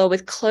father-in-law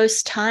with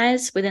close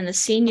ties within the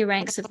senior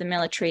ranks of the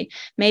military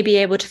may be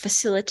able to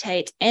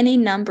facilitate any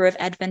number of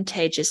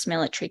advantageous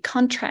military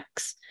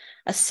contracts,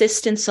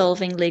 assist in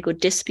solving legal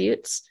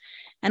disputes,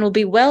 and will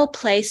be well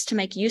placed to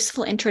make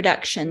useful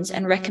introductions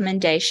and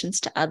recommendations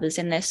to others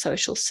in their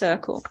social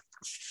circle,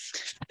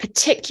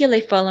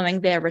 particularly following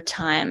their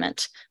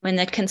retirement, when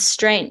the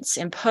constraints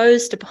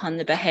imposed upon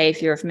the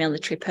behavior of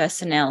military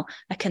personnel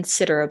are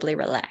considerably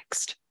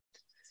relaxed.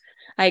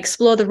 I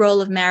explore the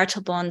role of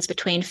marital bonds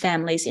between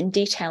families in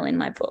detail in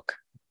my book.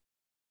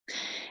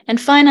 And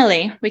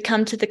finally, we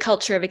come to the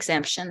culture of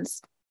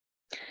exemptions.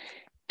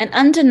 An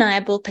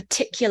undeniable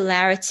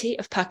particularity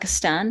of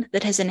Pakistan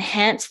that has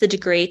enhanced the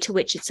degree to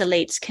which its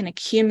elites can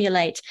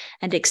accumulate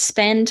and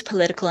expend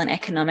political and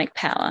economic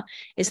power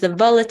is the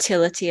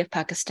volatility of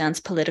Pakistan's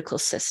political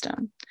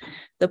system,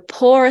 the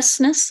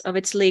porousness of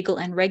its legal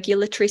and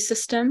regulatory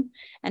system,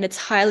 and its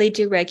highly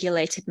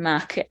deregulated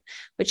market,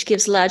 which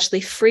gives largely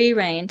free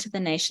rein to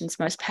the nation's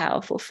most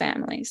powerful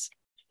families.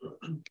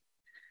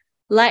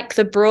 Like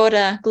the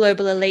broader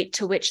global elite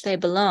to which they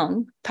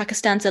belong,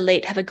 Pakistan's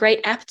elite have a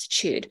great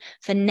aptitude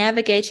for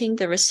navigating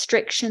the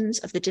restrictions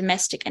of the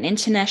domestic and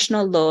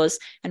international laws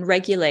and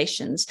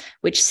regulations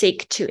which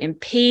seek to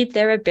impede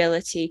their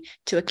ability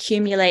to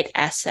accumulate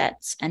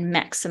assets and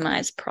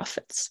maximize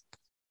profits.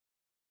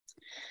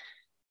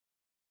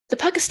 The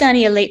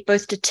Pakistani elite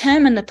both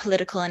determine the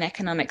political and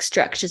economic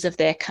structures of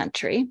their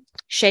country,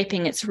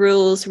 shaping its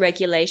rules,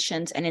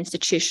 regulations, and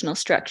institutional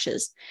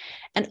structures,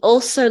 and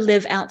also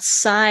live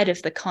outside of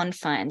the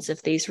confines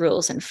of these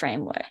rules and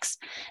frameworks,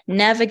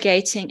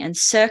 navigating and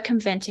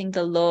circumventing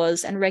the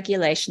laws and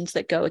regulations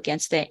that go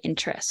against their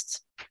interests.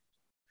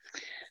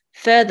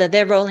 Further,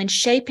 their role in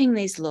shaping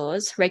these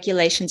laws,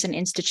 regulations, and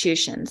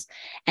institutions,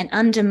 and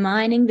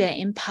undermining their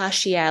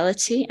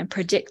impartiality and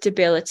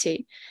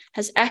predictability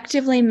has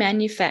actively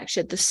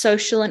manufactured the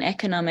social and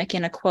economic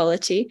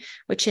inequality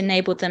which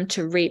enabled them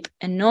to reap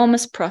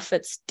enormous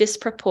profits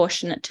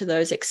disproportionate to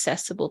those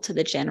accessible to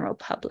the general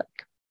public.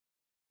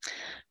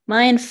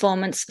 My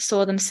informants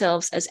saw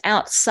themselves as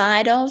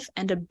outside of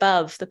and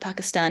above the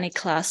Pakistani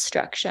class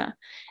structure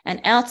and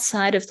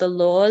outside of the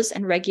laws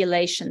and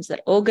regulations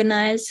that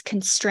organize,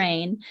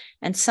 constrain,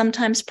 and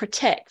sometimes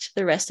protect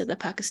the rest of the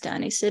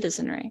Pakistani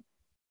citizenry.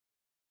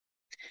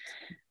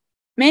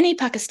 Many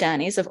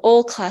Pakistanis of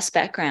all class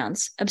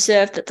backgrounds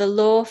observe that the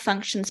law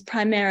functions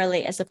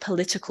primarily as a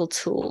political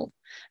tool,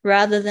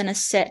 rather than a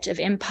set of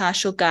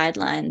impartial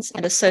guidelines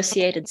and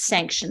associated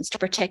sanctions to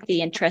protect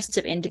the interests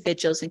of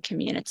individuals and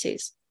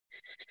communities.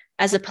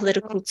 As a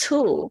political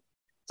tool,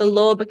 the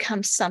law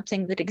becomes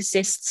something that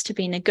exists to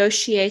be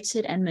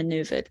negotiated and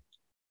maneuvered.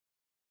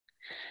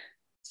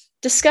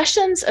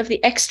 Discussions of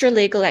the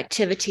extra-legal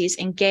activities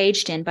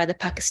engaged in by the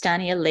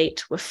Pakistani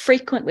elite were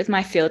frequent with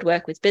my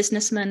fieldwork with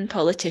businessmen,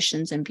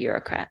 politicians, and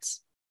bureaucrats.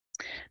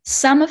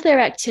 Some of their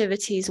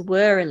activities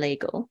were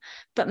illegal,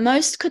 but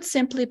most could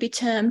simply be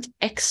termed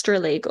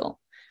extra-legal,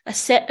 a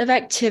set of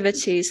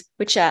activities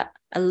which are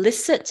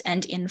illicit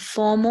and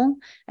informal,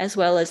 as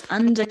well as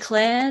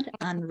undeclared,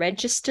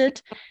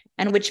 unregistered,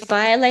 and which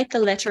violate the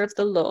letter of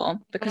the law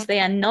because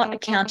they are not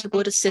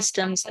accountable to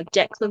systems of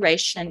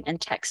declaration and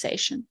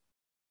taxation.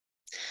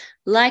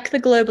 Like the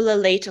global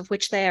elite of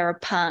which they are a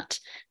part,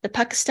 the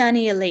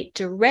Pakistani elite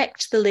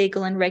direct the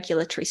legal and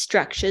regulatory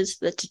structures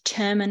that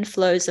determine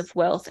flows of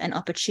wealth and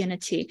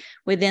opportunity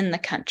within the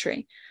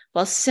country,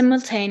 while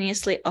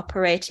simultaneously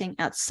operating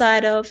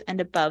outside of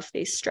and above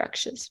these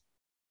structures.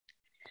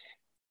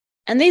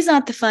 And these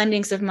aren't the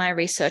findings of my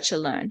research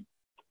alone.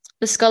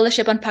 The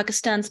scholarship on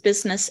Pakistan's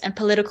business and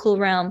political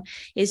realm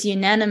is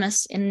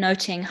unanimous in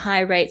noting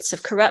high rates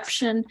of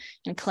corruption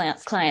and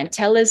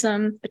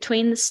clientelism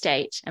between the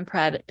state and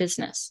private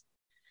business.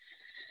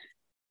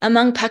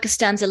 Among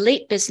Pakistan's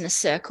elite business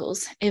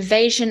circles,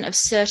 evasion of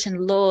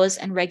certain laws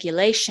and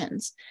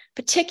regulations,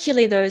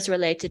 particularly those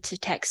related to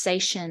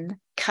taxation,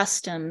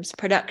 customs,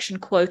 production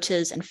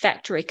quotas, and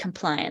factory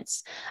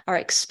compliance, are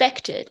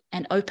expected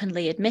and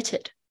openly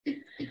admitted.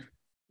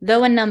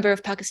 Though a number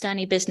of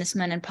Pakistani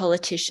businessmen and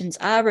politicians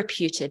are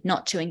reputed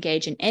not to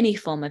engage in any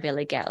form of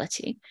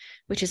illegality,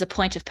 which is a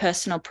point of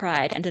personal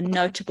pride and a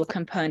notable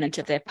component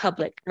of their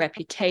public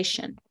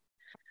reputation,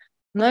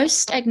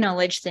 most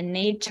acknowledge the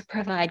need to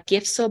provide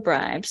gifts or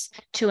bribes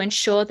to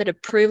ensure that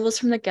approvals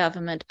from the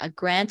government are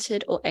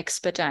granted or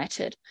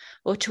expedited,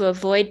 or to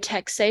avoid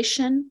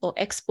taxation or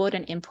export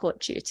and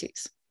import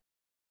duties.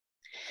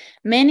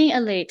 Many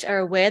elite are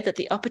aware that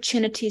the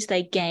opportunities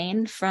they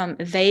gain from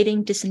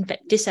evading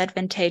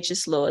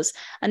disadvantageous laws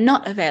are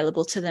not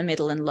available to the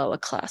middle and lower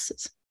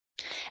classes.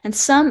 And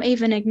some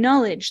even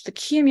acknowledge the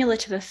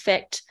cumulative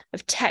effect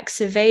of tax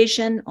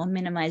evasion or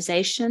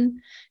minimization,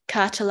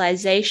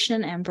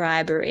 cartelization, and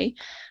bribery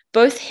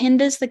both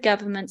hinders the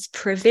government's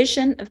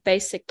provision of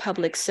basic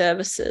public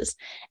services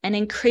and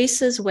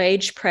increases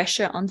wage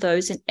pressure on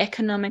those in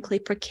economically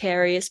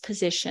precarious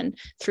position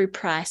through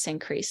price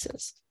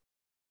increases.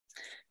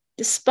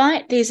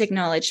 Despite these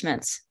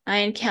acknowledgements, I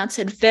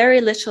encountered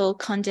very little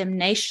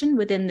condemnation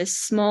within this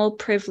small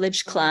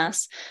privileged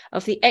class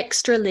of the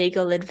extra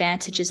legal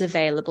advantages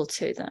available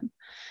to them,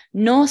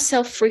 nor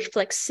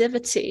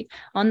self-reflexivity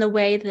on the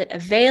way that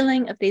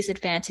availing of these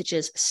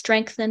advantages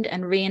strengthened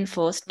and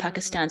reinforced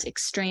Pakistan's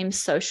extreme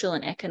social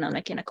and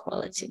economic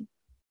inequality.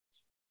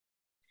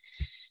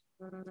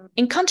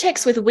 In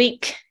context with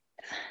weak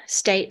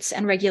states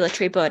and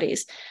regulatory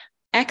bodies,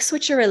 acts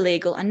which are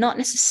illegal are not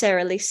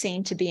necessarily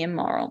seen to be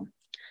immoral,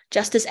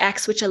 just as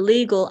acts which are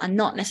legal are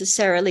not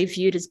necessarily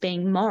viewed as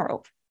being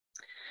moral.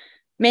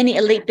 Many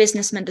elite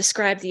businessmen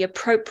describe the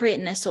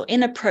appropriateness or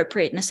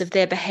inappropriateness of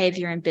their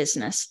behavior in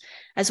business,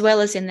 as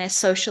well as in their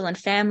social and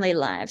family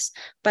lives,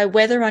 by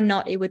whether or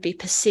not it would be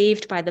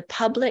perceived by the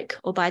public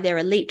or by their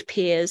elite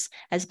peers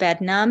as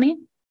badnami,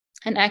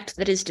 an act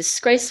that is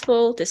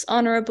disgraceful,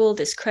 dishonorable,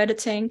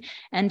 discrediting,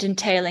 and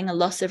entailing a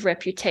loss of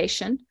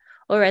reputation,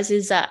 or as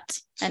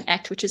izzat, an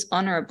act which is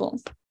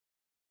honorable.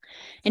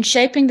 In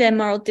shaping their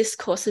moral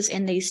discourses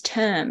in these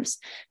terms,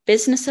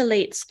 business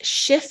elites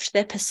shift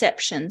their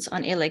perceptions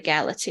on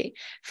illegality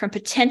from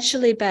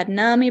potentially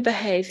badnami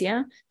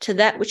behavior to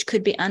that which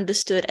could be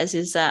understood as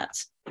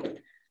izzat.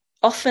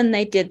 Often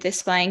they did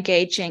this by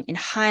engaging in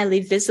highly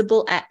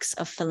visible acts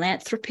of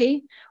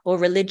philanthropy or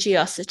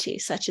religiosity,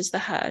 such as the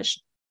Hajj.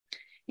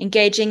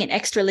 Engaging in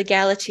extra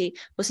legality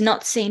was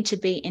not seen to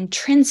be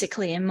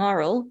intrinsically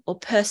immoral or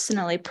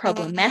personally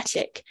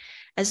problematic,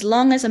 as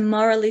long as a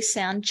morally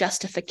sound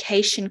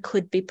justification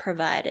could be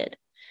provided.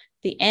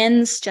 The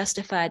ends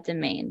justified the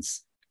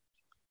means.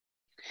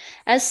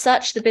 As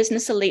such, the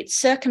business elite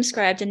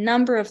circumscribed a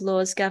number of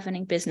laws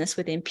governing business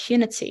with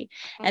impunity,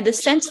 and a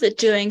sense that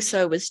doing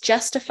so was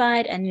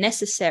justified and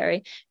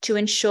necessary to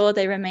ensure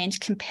they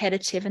remained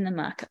competitive in the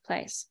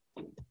marketplace.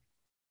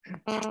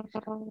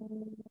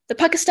 The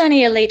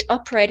Pakistani elite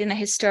operate in a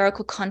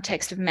historical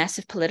context of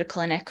massive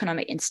political and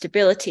economic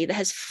instability that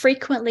has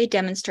frequently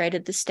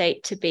demonstrated the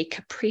state to be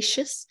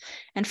capricious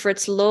and for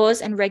its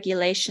laws and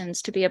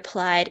regulations to be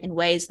applied in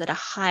ways that are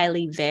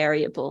highly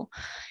variable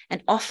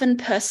and often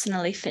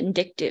personally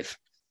vindictive.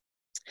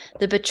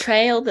 The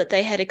betrayal that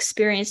they had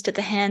experienced at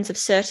the hands of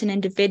certain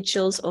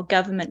individuals or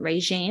government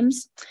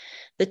regimes,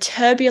 the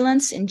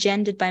turbulence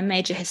engendered by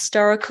major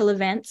historical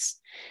events,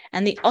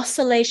 and the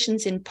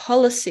oscillations in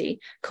policy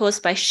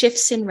caused by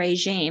shifts in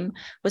regime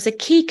was a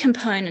key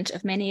component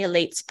of many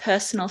elites'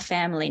 personal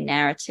family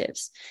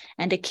narratives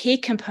and a key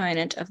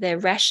component of their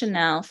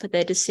rationale for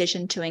their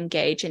decision to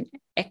engage in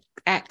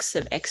acts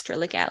of extra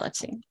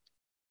legality.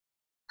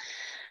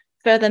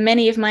 Further,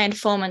 many of my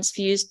informants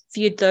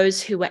viewed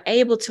those who were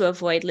able to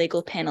avoid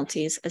legal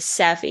penalties as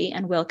savvy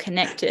and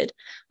well-connected,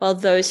 while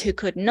those who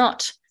could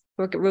not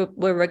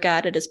were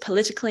regarded as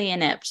politically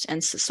inept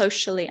and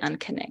socially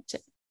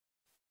unconnected.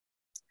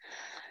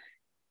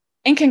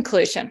 In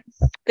conclusion,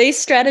 these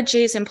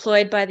strategies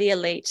employed by the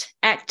elite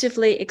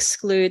actively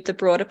exclude the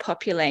broader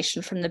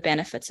population from the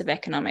benefits of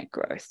economic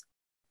growth.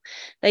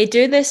 They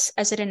do this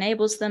as it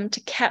enables them to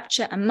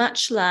capture a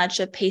much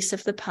larger piece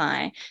of the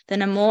pie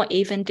than a more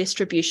even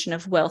distribution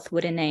of wealth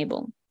would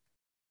enable.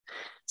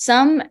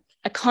 Some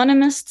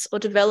economists or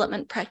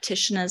development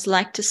practitioners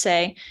like to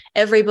say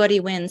everybody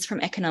wins from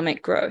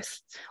economic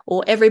growth,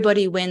 or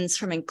everybody wins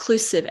from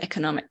inclusive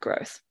economic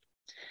growth.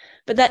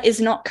 But that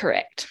is not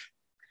correct.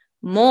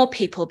 More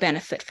people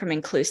benefit from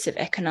inclusive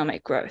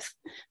economic growth.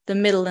 The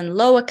middle and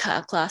lower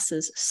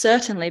classes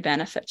certainly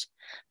benefit,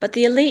 but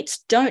the elites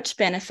don't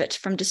benefit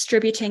from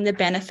distributing the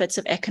benefits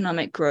of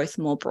economic growth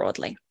more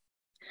broadly.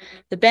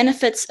 The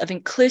benefits of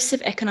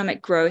inclusive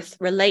economic growth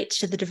relate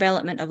to the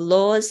development of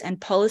laws and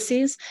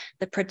policies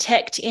that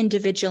protect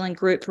individual and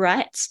group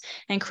rights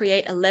and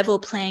create a level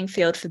playing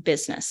field for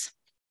business,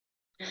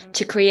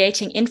 to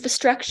creating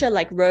infrastructure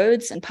like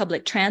roads and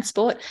public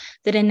transport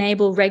that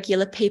enable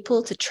regular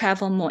people to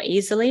travel more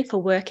easily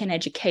for work and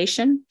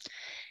education,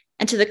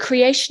 and to the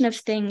creation of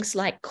things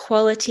like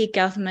quality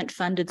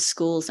government-funded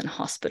schools and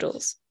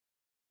hospitals.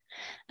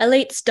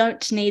 Elites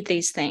don't need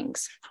these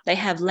things. They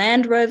have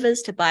Land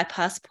Rovers to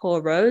bypass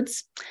poor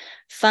roads,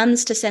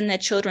 funds to send their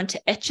children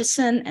to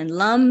Etchison and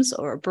Lums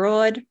or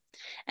abroad,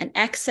 and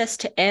access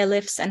to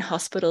airlifts and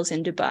hospitals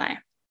in Dubai.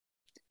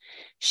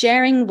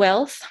 Sharing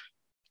wealth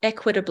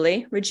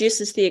equitably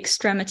reduces the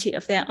extremity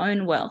of their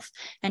own wealth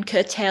and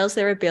curtails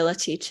their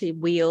ability to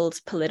wield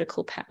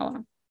political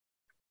power.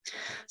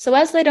 So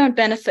as they don't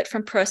benefit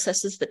from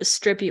processes that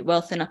distribute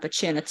wealth and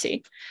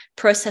opportunity,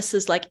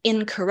 processes like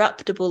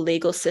incorruptible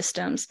legal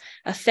systems,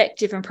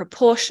 effective and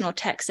proportional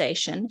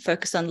taxation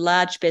focused on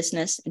large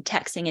business and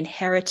taxing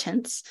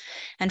inheritance,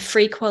 and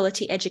free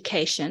quality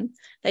education,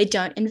 they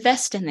don't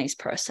invest in these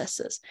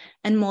processes.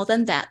 And more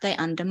than that, they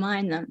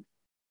undermine them.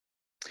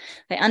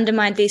 They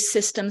undermine these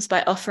systems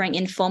by offering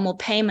informal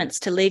payments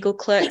to legal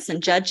clerks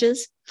and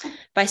judges,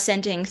 by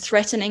sending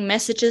threatening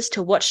messages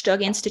to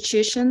watchdog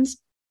institutions,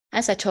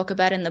 as I talk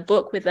about in the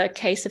book with the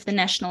case of the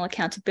National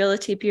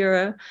Accountability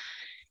Bureau,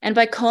 and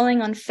by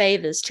calling on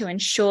favors to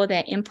ensure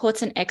their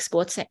imports and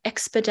exports are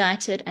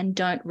expedited and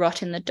don't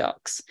rot in the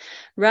docks,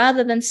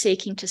 rather than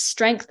seeking to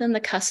strengthen the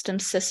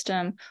customs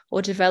system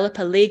or develop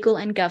a legal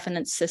and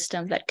governance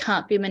system that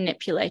can't be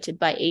manipulated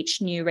by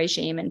each new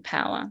regime in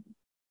power.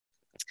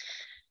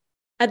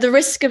 At the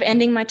risk of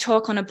ending my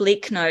talk on a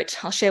bleak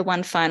note, I'll share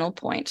one final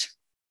point.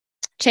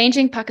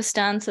 Changing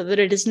Pakistan so that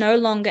it is no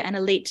longer an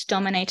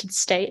elite-dominated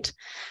state,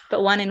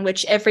 but one in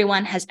which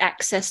everyone has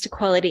access to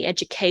quality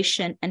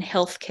education and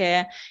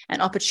healthcare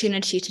and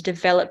opportunity to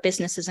develop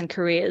businesses and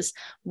careers,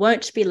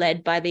 won't be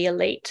led by the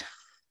elite.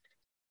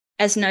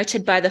 As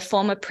noted by the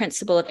former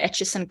principal of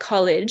Etchison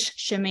College,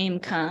 Shamim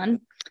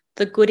Khan,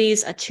 the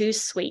goodies are too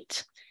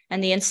sweet,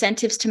 and the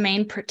incentives to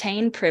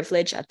maintain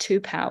privilege are too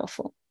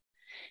powerful.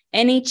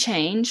 Any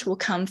change will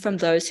come from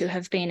those who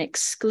have been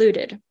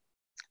excluded,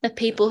 the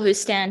people who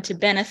stand to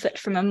benefit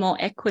from a more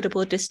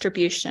equitable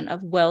distribution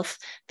of wealth,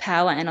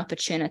 power, and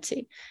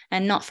opportunity,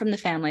 and not from the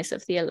families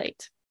of the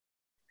elite.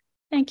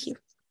 Thank you.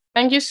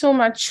 Thank you so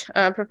much,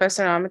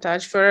 Professor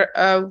Armytage, for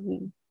a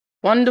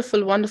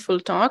wonderful, wonderful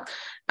talk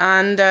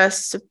and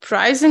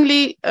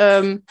surprisingly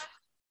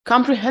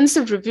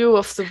comprehensive review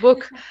of the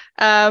book.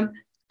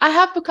 I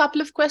have a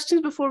couple of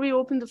questions before we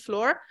open the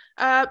floor.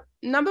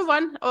 Number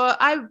one,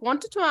 I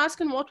wanted to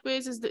ask in what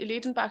ways is the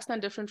elite in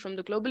Pakistan different from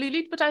the global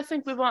elite, but I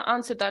think we've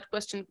answered that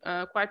question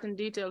quite in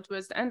detail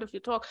towards the end of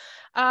your talk.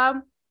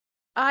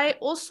 I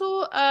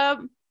also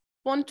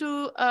want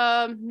to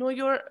know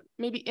your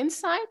maybe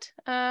insight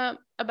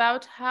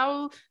about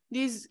how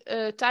these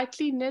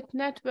tightly knit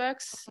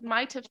networks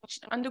might have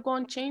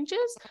undergone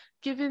changes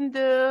given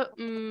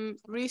the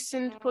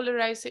recent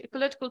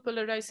political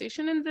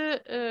polarization in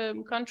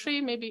the country,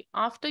 maybe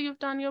after you've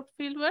done your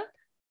fieldwork.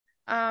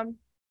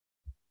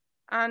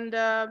 And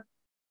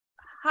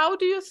how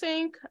do you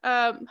think,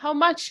 how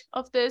much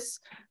of this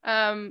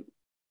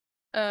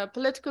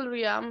political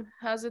realm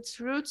has its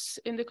roots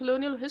in the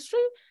colonial history?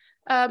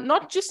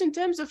 Not just in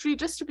terms of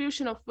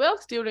redistribution of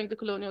wealth during the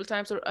colonial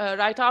times or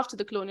right after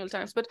the colonial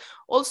times, but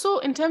also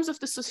in terms of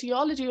the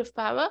sociology of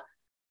power,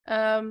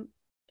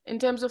 in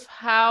terms of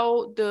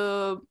how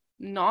the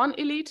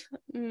non-elite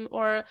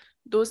or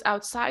those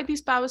outside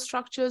these power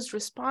structures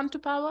respond to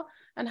power,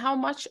 and how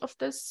much of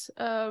this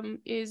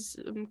is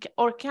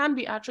or can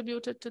be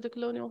attributed to the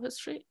colonial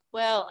history?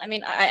 Well, I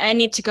mean, I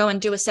need to go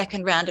and do a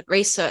second round of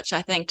research,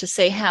 I think, to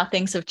see how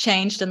things have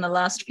changed in the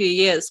last few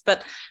years.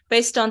 But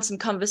based on some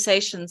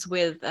conversations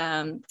with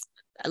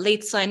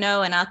elites I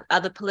know and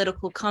other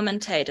political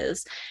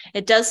commentators,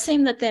 it does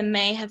seem that there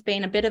may have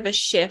been a bit of a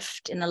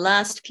shift in the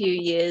last few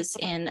years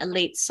in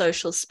elite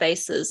social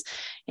spaces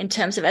in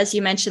terms of, as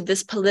you mentioned,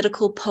 this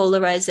political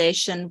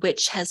polarization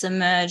which has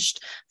emerged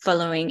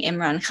following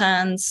Imran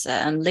Khan's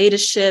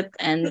leadership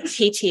and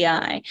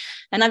PTI.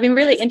 And I've been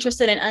really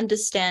interested in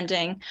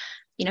understanding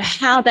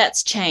how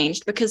that's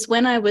changed, because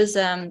when I was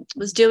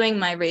doing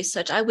my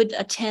research, I would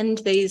attend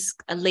these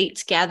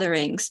elite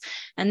gatherings,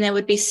 and there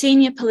would be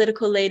senior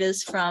political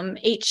leaders from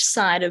each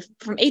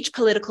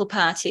political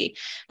party,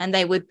 and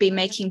they would be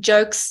making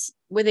jokes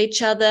with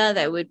each other.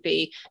 They would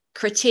be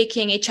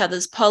critiquing each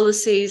other's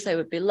policies. They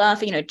would be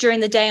laughing. During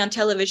the day on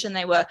television,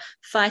 they were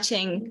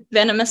fighting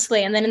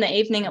venomously. And then in the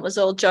evening, it was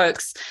all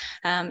jokes,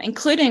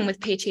 including with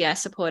PTI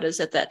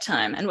supporters at that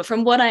time. And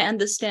from what I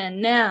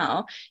understand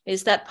now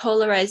is that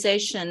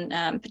polarization,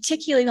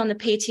 particularly on the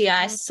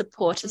PTI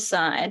supporter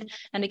side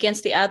and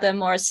against the other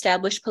more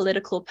established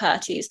political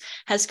parties,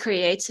 has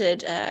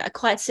created a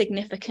quite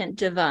significant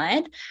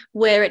divide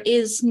where it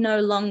is no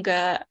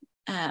longer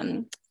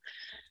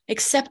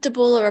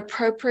acceptable or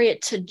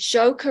appropriate to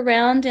joke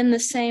around in the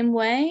same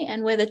way,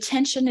 and where the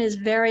tension is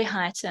very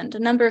heightened. A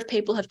number of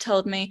people have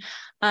told me,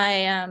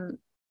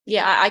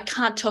 I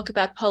can't talk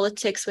about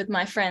politics with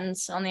my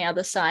friends on the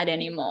other side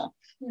anymore.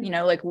 We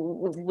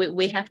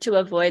have to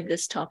avoid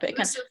this topic.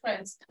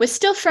 We're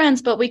still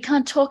friends, but we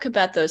can't talk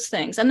about those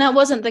things. And that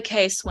wasn't the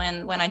case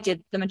when I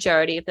did the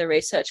majority of the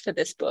research for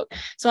this book.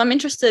 So I'm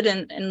interested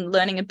in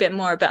learning a bit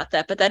more about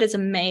that, but that is a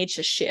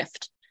major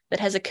shift that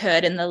has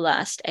occurred in the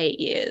last 8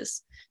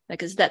 years.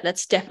 Because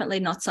that's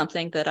definitely not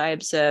something that I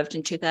observed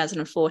in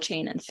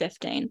 2014 and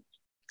 15.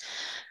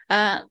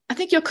 I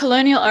think your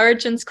colonial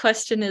origins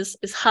question is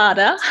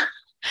harder.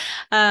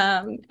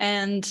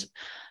 And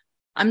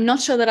I'm not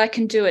sure that I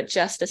can do it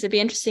justice. It'd be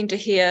interesting to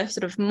hear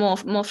sort of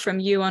more from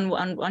you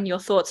on your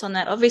thoughts on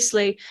that.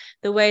 Obviously,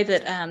 the way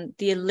that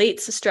the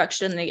elites are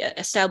structured and the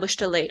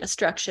established elite are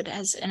structured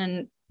as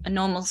an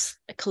enormous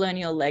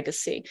colonial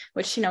legacy,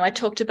 which I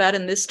talked about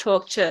in this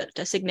talk to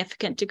a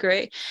significant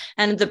degree.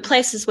 And the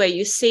places where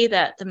you see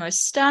that the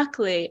most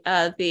starkly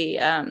are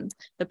the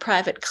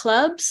private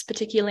clubs,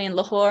 particularly in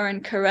Lahore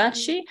and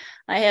Karachi.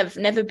 I have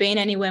never been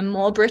anywhere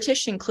more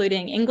British,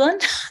 including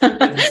England,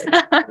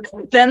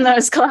 than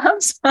those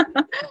clubs.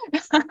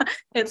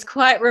 It's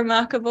quite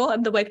remarkable,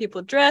 and the way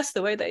people dress,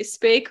 the way they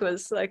speak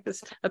was like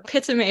this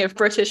epitome of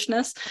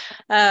Britishness.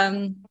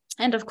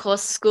 And of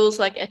course, schools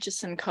like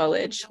Etchison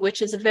College,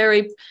 which is a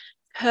very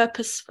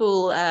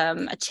purposeful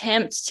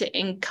attempt to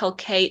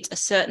inculcate a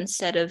certain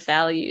set of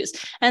values.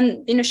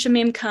 And,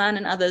 Shamim Khan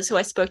and others who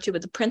I spoke to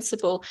with the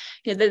principal,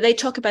 they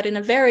talk about it in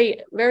a very,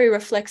 very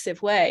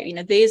reflexive way.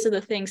 These are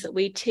the things that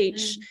we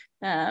teach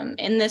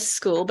in this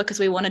school because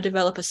we want to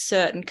develop a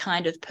certain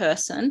kind of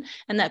person,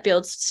 and that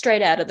builds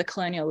straight out of the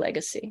colonial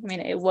legacy.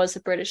 It was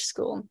a British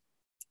school.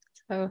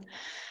 So,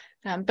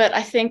 but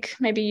I think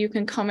maybe you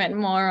can comment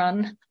more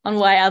on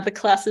why other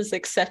classes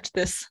accept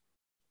this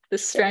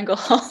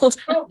stranglehold.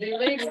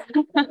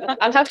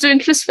 I'll have to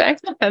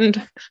introspect,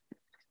 and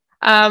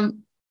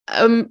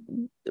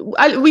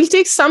we'll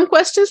take some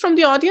questions from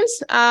the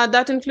audience.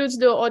 That includes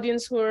the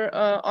audience who are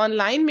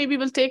online. Maybe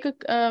we'll take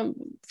a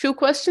few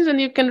questions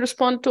and you can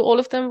respond to all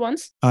of them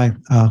once. Hi,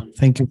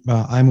 thank you.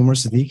 I'm Umar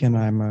Siddiq and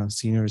I'm a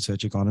senior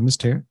research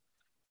economist here.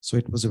 So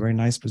it was a very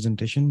nice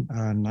presentation,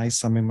 nice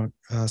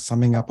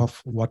summing up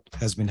of what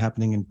has been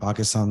happening in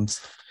Pakistan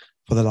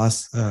for the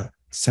last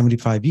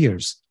 75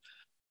 years.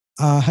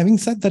 Having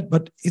said that,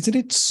 but isn't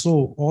it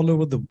so all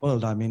over the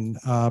world?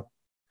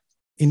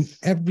 In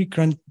every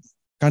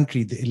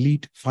country, the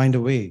elite find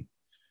a way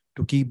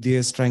to keep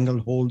their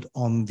stranglehold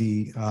on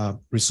the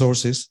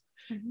resources.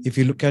 Mm-hmm. If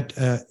you look at,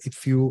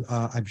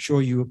 I'm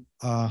sure you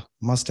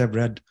must have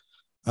read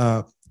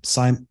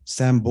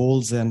Sam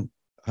Bowles and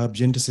Herb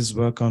Gintis's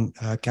work on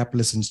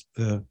capitalism,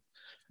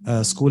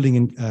 schooling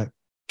in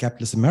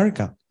capitalist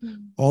America.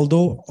 Mm-hmm.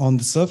 Although on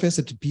the surface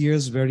it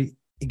appears very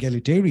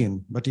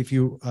egalitarian, but if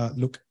you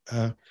look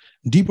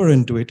deeper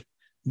into it,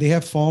 they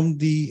have formed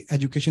the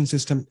education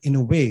system in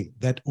a way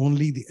that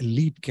only the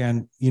elite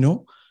can,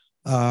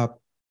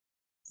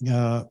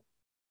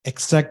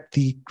 extract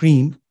the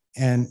cream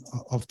and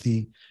of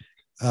the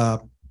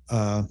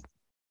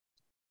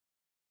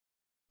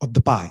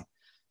pie.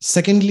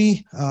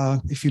 Secondly,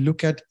 if you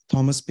look at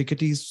Thomas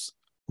Piketty's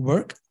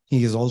work,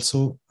 he has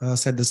also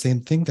said the same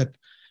thing, that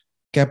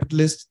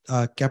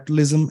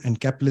capitalism and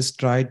capitalists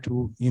try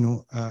to,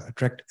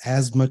 attract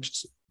as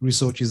much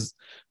resources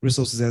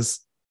as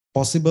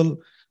possible.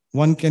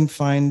 One can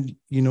find,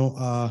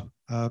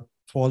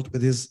 fault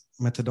with his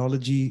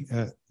methodology.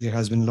 There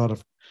has been a lot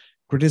of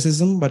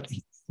criticism, but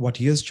what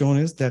he has shown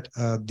is that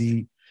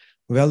the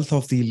wealth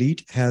of the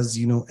elite has,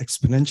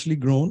 exponentially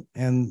grown,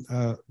 and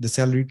the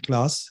salaried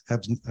class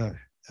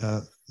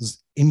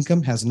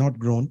income has not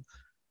grown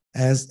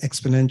as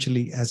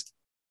exponentially as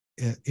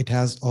it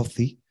has of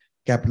the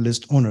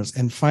capitalist owners.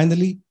 And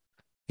finally,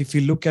 if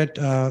you look at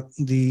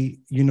the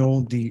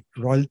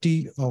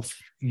royalty of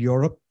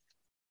Europe,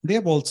 they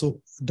have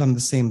also done the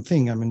same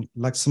thing.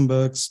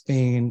 Luxembourg,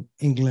 Spain,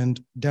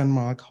 England,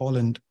 Denmark,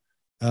 Holland,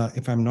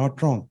 if I'm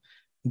not wrong,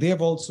 they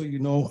have also,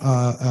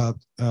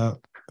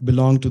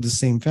 belong to the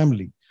same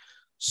family.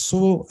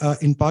 So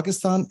in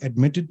Pakistan,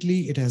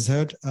 admittedly, it has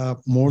had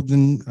more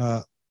than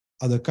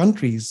other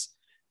countries.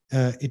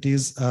 It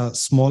is a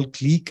small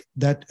clique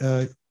that,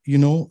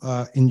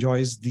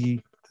 enjoys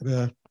the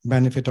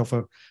benefit of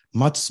a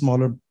much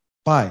smaller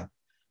pie.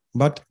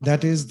 But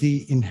that is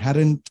the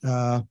inherent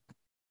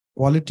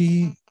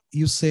quality,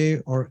 you say,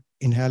 or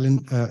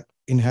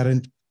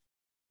inherent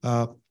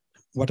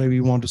whatever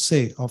you want to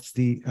say, of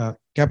the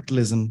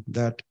capitalism,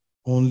 that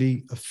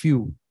only a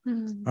few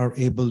are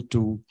able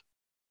to,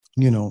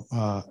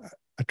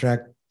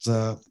 attract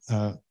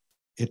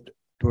it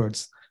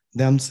towards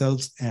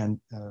themselves and,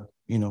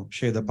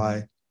 share the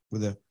pie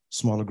with a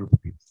smaller group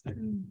of people.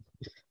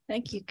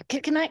 Thank you.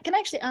 Can I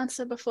actually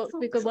answer before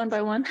we go one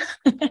by one?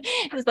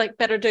 It's like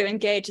better to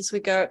engage as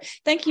we go.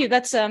 Thank you.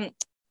 That's a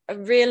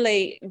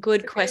really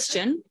good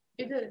question.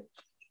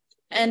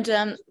 And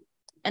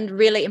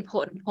really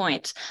important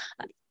point.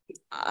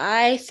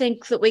 I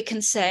think that we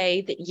can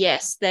say that,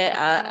 yes, there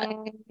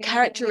are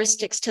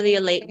characteristics to the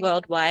elite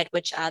worldwide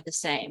which are the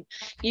same.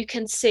 You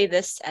can see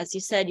this, as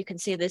you said, you can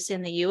see this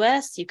in the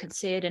US, you can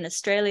see it in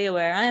Australia,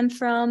 where I am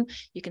from,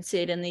 you can see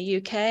it in the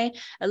UK.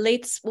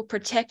 Elites will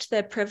protect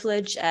their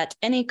privilege at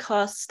any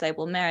cost. They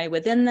will marry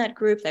within that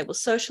group, they will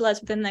socialize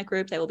within that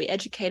group, they will be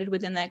educated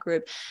within that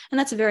group. And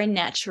that's a very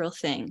natural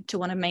thing, to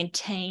want to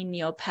maintain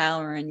your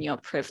power and your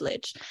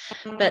privilege.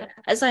 But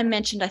as I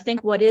mentioned, I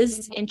think what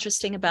is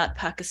interesting about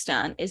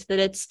Pakistan is that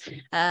it's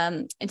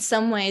in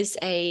some ways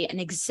an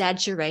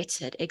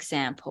exaggerated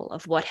example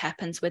of what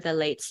happens with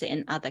elites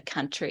in other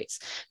countries.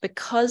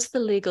 Because the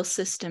legal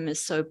system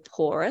is so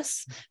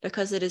porous,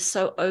 because it is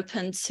so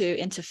open to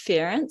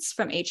interference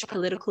from each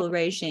political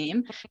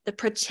regime, the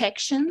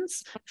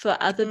protections for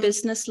other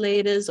business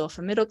leaders or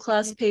for middle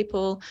class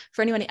people,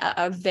 for anyone,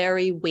 are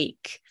very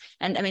weak.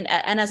 And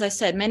as I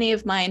said, many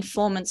of my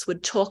informants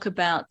would talk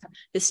about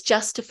this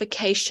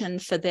justification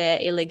for their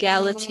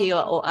illegality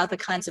or other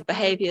kinds of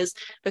behaviors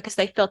because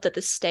they felt that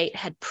the state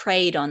had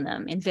preyed on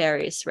them in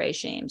various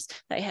regimes.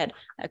 They had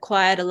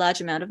acquired a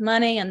large amount of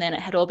money and then it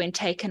had all been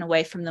taken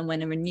away from them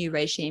when a new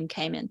regime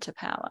came into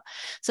power.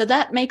 So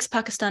that makes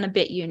Pakistan a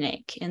bit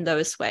unique in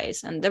those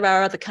ways. And there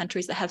are other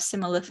countries that have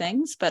similar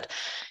things, but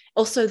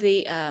also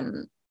the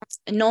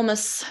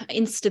enormous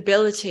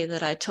instability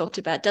that I talked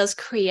about does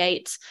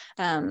create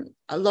a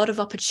lot of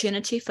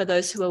opportunity for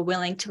those who are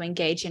willing to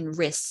engage in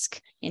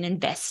risk, in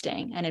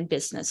investing and in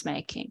business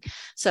making.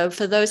 So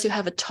for those who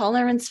have a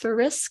tolerance for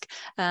risk,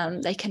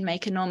 they can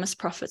make enormous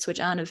profits which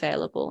aren't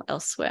available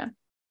elsewhere.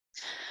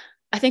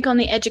 I think on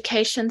the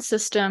education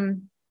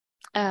system,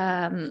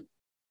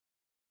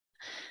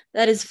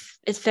 that is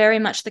very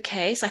much the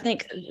case. I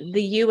think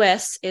the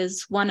US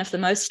is one of the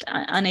most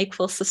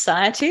unequal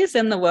societies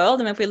in the world.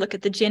 And if we look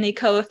at the Gini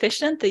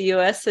coefficient, the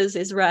US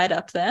is right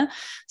up there.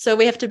 So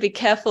we have to be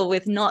careful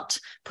with not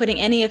putting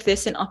any of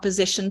this in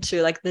opposition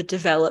to like the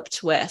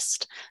developed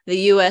West. The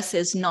US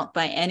is not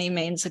by any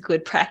means a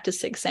good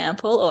practice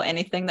example or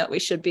anything that we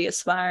should be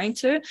aspiring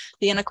to.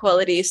 The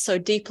inequality is so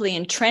deeply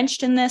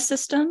entrenched in their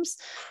systems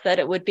that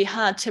it would be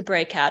hard to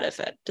break out of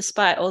it,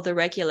 despite all the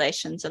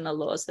regulations and the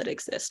laws that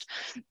exist.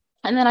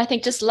 And then I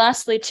think just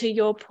lastly, to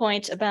your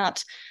point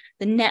about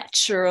the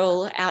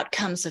natural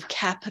outcomes of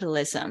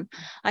capitalism,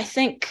 I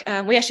think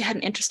we actually had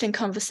an interesting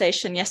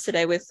conversation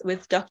yesterday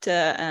with Dr.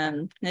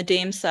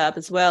 Nadeem Saab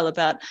as well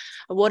about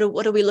what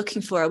are we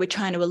looking for? Are we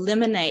trying to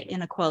eliminate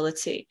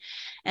inequality?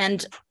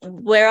 And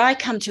where I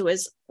come to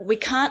is we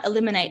can't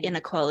eliminate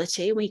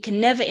inequality. We can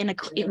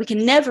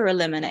never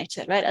eliminate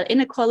it, right?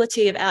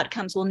 Inequality of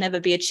outcomes will never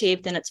be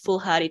achieved in its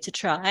foolhardy to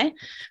try.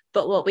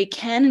 But what we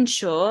can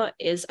ensure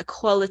is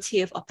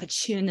equality of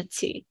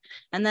opportunity.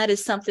 And that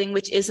is something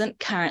which isn't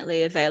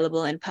currently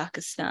available in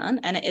Pakistan.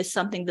 And it is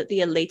something that the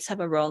elites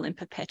have a role in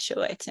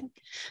perpetuating.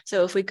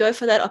 So if we go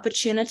for that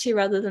opportunity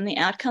rather than the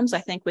outcomes,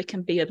 I think we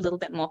can be a little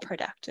bit more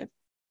productive.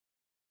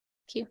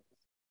 Thank you.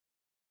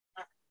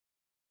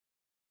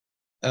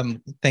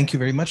 Thank you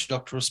very much,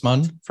 Dr.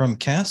 Osman from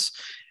CAS.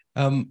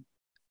 I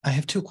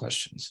have two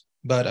questions,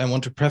 but I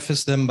want to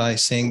preface them by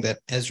saying that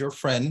as your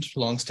friend,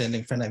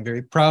 longstanding friend, I'm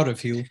very proud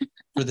of you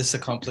for this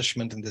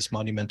accomplishment and this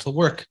monumental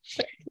work.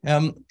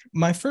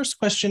 My first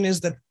question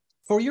is that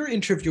for your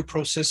interview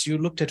process, you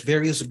looked at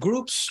various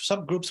groups,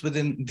 subgroups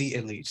within the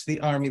elite, the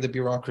army, the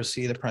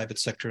bureaucracy, the private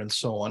sector, and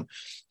so on.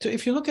 So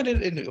if you look at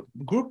it in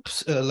a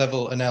groups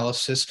level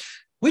analysis,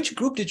 which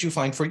group did you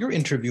find for your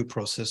interview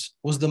process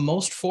was the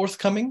most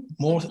forthcoming,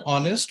 most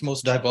honest,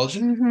 most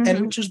divulgent, and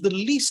which is the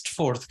least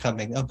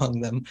forthcoming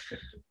among them?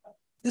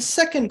 The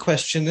second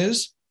question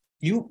is,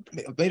 you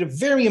made a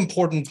very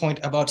important point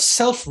about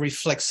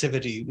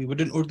self-reflexivity. We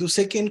would in Urdu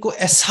say कि इनको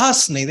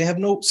एहसास नहीं, they have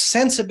no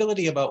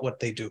sensibility about what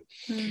they do.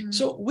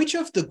 So which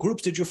of the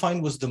groups did you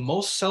find was the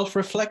most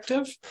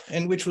self-reflective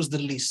and which was the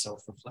least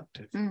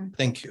self-reflective?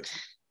 Thank you.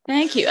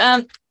 Thank you.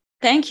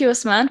 Thank you,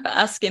 Osman, for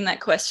asking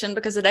that question,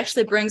 because it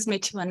actually brings me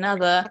to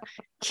another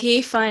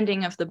key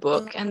finding of the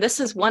book. And this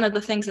is one of the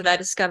things that I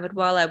discovered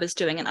while I was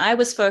doing, and I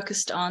was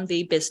focused on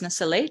the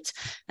business elite.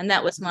 And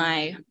that was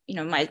my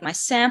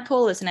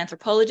sample as an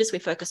anthropologist. We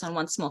focus on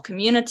one small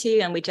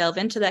community and we delve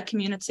into that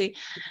community.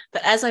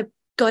 But as I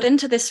got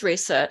into this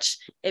research,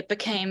 it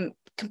became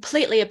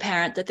completely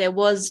apparent that there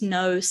was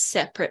no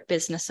separate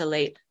business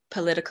elite,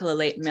 political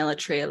elite,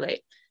 military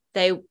elite.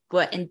 They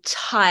were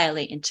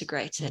entirely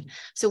integrated.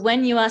 So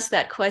when you ask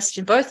that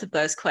question, both of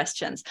those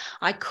questions,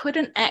 I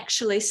couldn't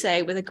actually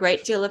say with a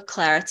great deal of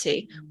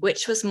clarity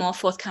which was more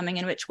forthcoming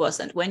and which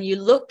wasn't. When you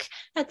look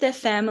at their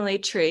family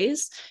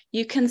trees,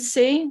 you can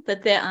see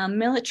that there are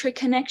military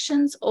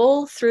connections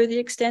all through the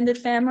extended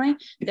family.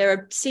 There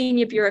are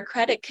senior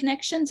bureaucratic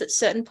connections at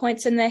certain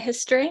points in their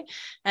history,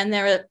 and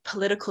there are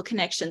political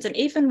connections. And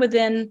even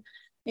within,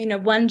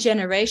 one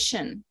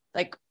generation,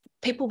 like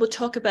people will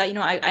talk about,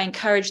 I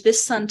encourage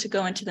this son to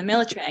go into the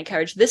military. I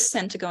encourage this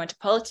son to go into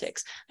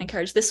politics. I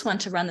encourage this one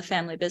to run the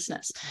family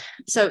business.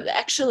 So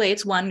actually,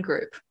 it's one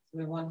group.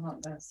 We're one hot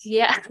mess.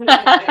 Yeah.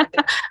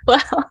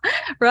 Well,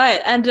 right.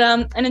 And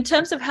in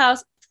terms of how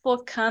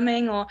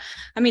forthcoming,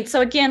 so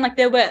again, like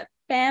there were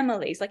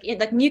families,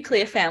 like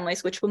nuclear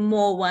families, which were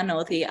more one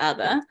or the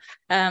other.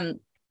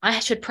 I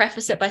should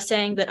preface it by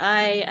saying that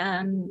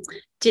I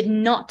did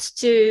not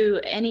do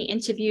any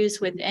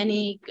interviews with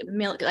any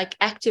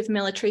active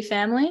military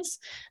families.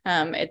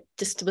 It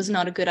just was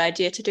not a good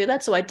idea to do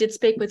that. So I did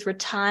speak with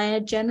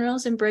retired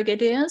generals and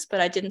brigadiers, but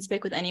I didn't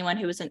speak with anyone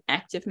who was in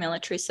active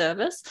military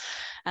service.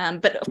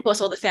 But of course,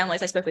 all the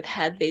families I spoke with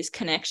had these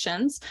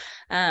connections.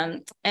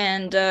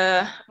 And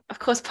of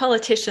course,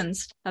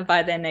 politicians are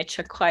by their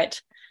nature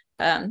quite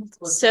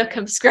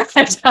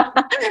circumscribed,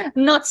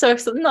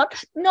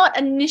 not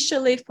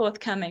initially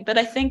forthcoming. But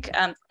I think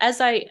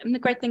the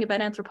great thing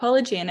about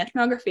anthropology and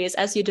ethnography is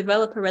as you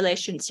develop a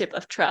relationship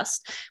of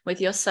trust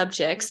with your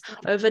subjects,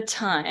 over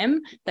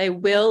time, they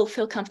will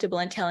feel comfortable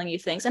in telling you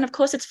things. And of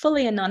course, it's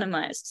fully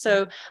anonymized.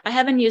 So I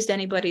haven't used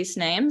anybody's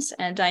names,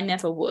 and I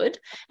never would.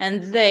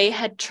 And they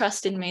had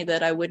trust in me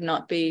that I would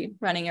not be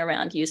running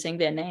around using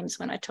their names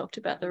when I talked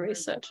about the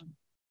research.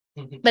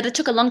 But it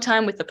took a long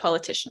time with the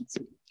politicians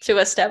to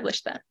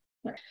establish that.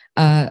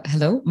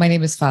 Hello, my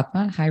name is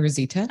Fatma. Hi,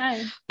 Rosita.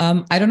 Hi.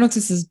 I don't know if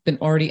this has been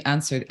already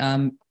answered.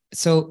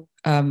 So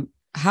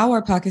how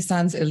are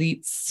Pakistan's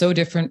elites so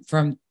different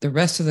from the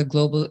rest of the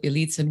global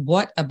elites? And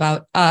what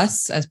about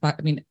us as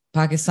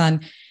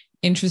Pakistan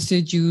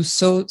interested you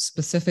so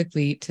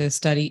specifically to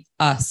study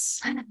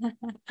us?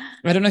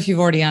 I don't know if you've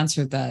already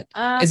answered that.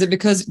 Is it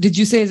because, did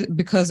you say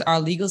because our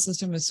legal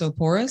system is so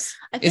porous?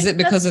 Is it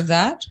because of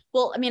that?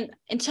 Well, I mean,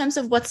 in terms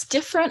of what's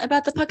different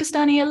about the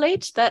Pakistani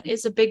elite, that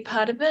is a big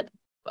part of it.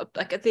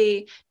 Like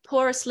the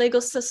porous legal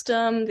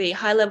system, the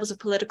high levels of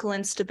political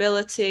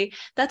instability,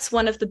 that's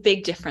one of the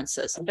big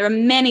differences. There are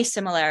many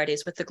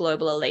similarities with the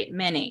global elite,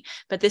 many,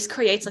 but this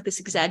creates like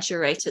this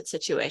exaggerated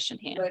situation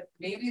here. But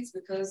maybe it's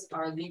because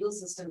our legal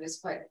system is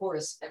quite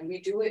porous and we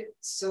do it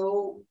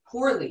so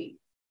poorly.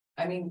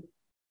 I mean,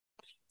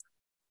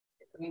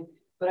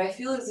 but I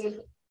feel as if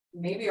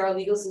maybe our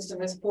legal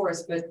system is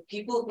porous, but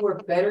people who are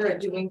better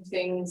at doing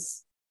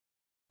things,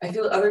 I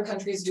feel other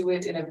countries do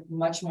it in a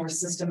much more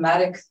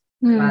systematic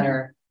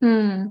manner.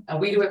 And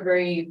we do it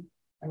very,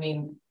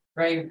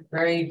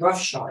 very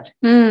roughshod.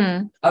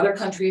 Other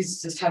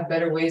countries just have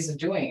better ways of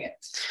doing it.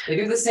 They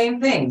do the same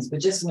things,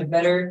 but just in a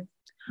better,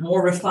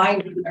 more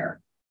refined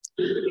manner.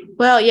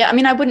 Well, yeah, I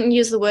mean, I wouldn't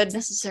use the word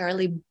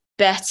necessarily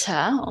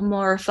better or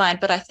more refined,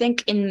 but I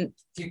think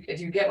if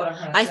you get what I'm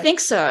trying to say. I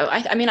think so.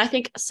 I mean, I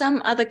think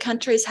some other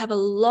countries have a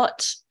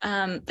lot,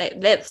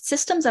 their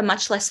systems are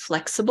much less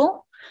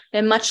flexible.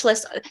 They're more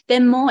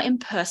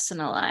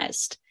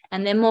impersonalized.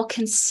 And they're more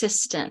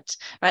consistent,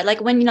 right? Like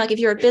when, if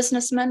you're a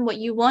businessman, what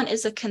you want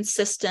is a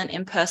consistent,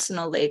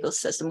 impersonal legal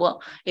system. Well,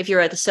 if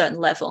you're at a certain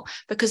level,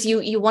 because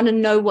you want to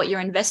know what you're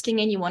investing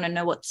in, you want to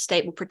know what the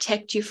state will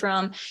protect you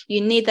from.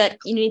 You need that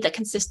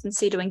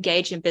consistency to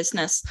engage in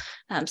business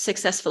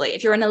successfully.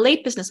 If you're an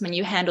elite businessman,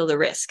 you handle the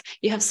risk.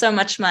 You have so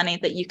much money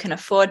that you can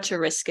afford to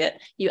risk it.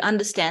 You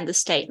understand the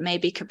state may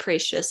be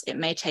capricious. It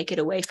may take it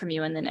away from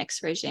you in the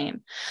next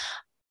regime.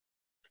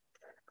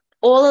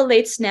 All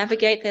elites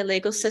navigate their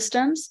legal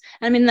systems.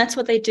 I mean, that's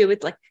what they do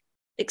with like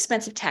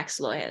expensive tax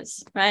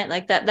lawyers, right?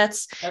 Like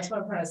that's what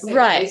I'm trying to say.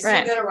 Right, they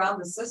still get around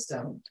the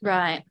system.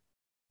 Right.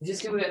 You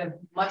just do it in a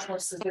much more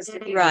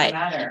sophisticated Right.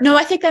 manner. No,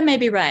 I think that may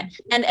be right.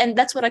 And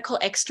that's what I call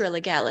extra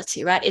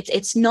legality, right?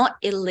 It's not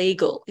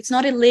illegal. It's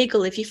not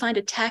illegal if you find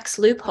a tax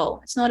loophole.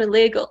 It's not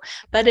illegal,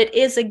 but it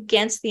is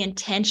against the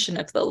intention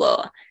of the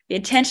law. The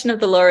intention of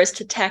the law is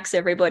to tax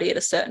everybody at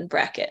a certain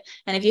bracket.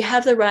 And if you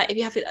have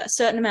a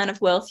certain amount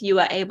of wealth, you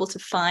are able to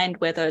find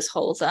where those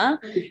holes are.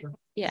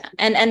 Yeah.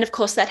 And of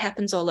course that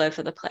happens all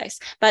over the place.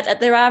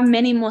 But there are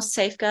many more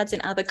safeguards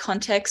in other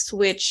contexts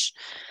which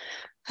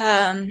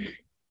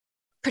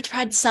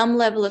provide some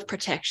level of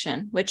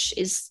protection, which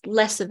is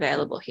less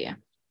available here,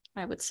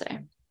 I would say.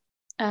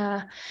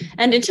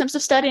 And in terms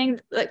of studying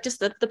like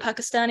just the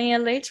Pakistani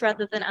elites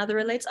rather than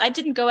other elites, I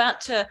didn't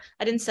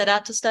set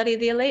out to study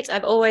the elites.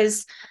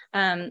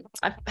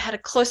 I've had a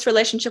close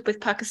relationship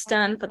with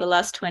Pakistan for the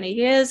last 20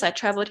 years. I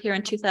traveled here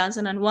in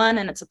 2001,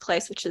 and it's a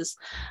place which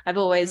I've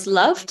always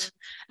loved.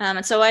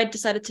 And so I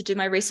decided to do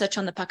my research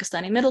on the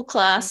Pakistani middle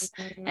class,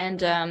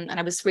 and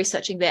I was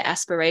researching their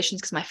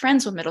aspirations because my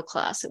friends were middle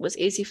class. It was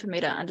easy for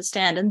me to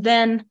understand. And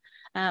then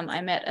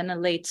I met an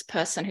elite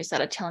person who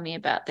started telling me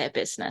about their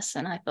business,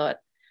 and I thought,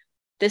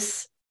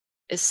 this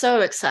is so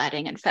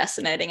exciting and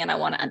fascinating, and I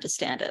want to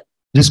understand it.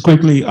 Just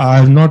quickly,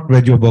 I've not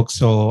read your book,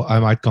 so I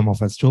might come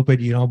off as stupid,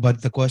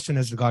 but the question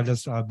is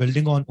regardless,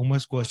 building on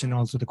Umar's question,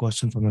 also the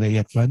question from the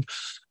lady friend.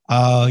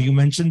 You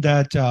mentioned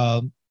that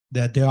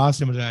there are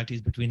similarities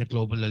between a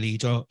global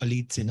elite or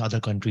elites in other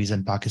countries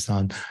and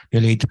Pakistan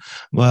elite.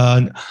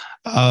 Do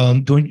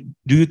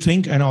you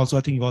think, and also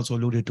I think you also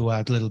alluded to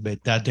it a little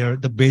bit, that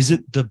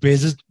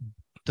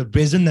the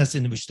brazenness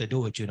in which they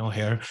do it,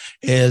 here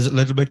is a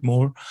little bit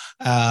more.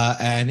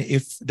 And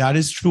if that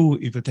is true,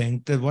 if you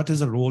think that what is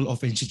the role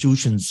of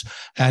institutions?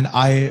 And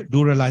I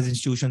do realize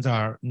institutions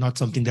are not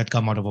something that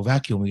come out of a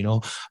vacuum,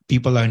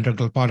 people are an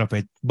integral part of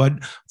it. But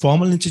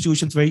formal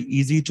institutions, very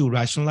easy to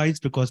rationalize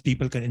because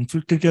people can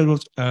infiltrate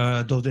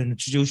those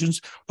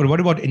institutions. But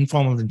what about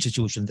informal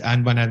institutions?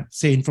 And when I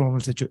say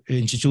informal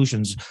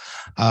institutions,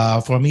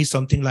 for me,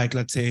 something like,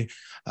 let's say,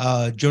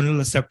 general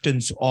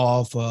acceptance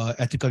of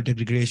ethical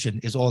degradation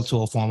is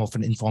also a form of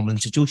an informal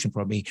institution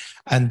for me.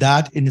 And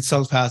that in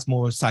itself has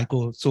more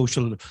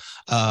psychosocial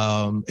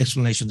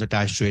explanations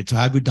attached to it. So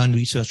have you done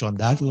research on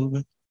that a little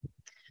bit?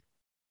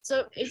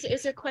 So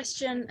is a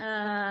question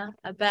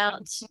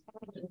about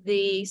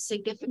the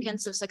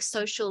significance of like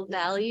social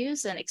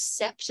values and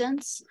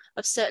acceptance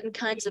of certain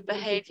kinds of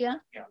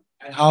behavior?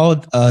 And how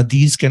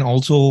these can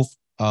also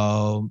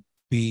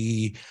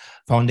be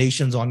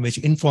foundations on which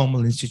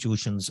informal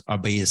institutions are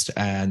based,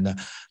 and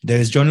there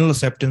is general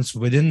acceptance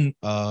within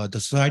the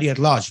society at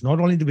large, not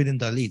only within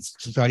the elites,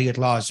 society at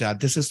large,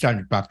 that this is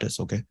standard practice.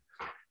 Okay.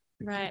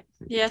 Right.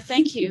 Yeah.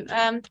 Thank you.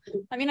 I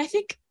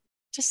think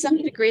to some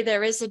degree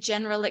there is a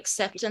general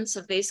acceptance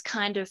of these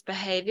kind of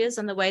behaviors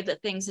and the way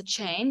that things are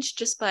changed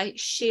just by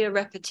sheer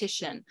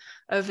repetition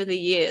over the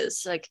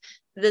years. Like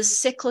the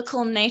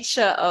cyclical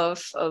nature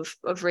of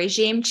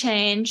regime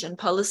change and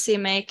policy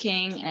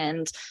making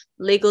and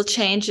legal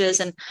changes,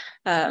 and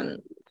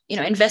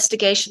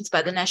investigations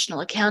by the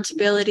National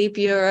Accountability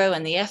Bureau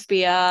and the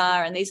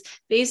FBI, and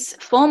these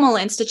formal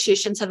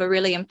institutions have a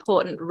really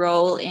important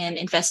role in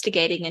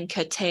investigating and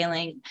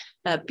curtailing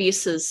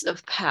abuses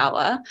of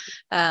power,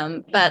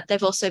 but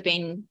they've also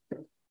been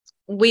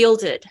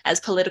wielded as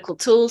political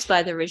tools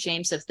by the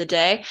regimes of the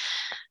day.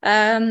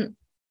 I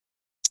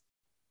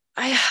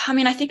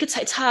think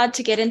it's hard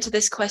to get into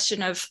this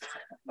question of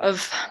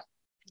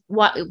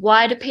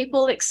why do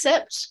people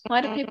accept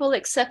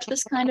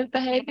this kind of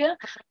behavior?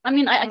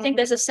 I think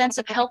there's a sense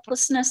of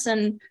helplessness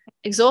and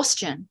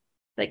exhaustion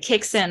that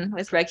kicks in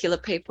with regular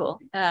people.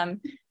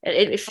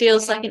 It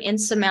feels like an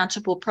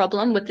insurmountable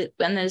problem with it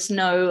when there's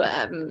no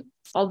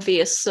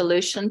obvious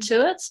solution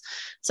to it.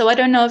 So I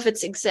don't know if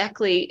it's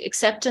exactly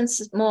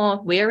acceptance,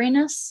 more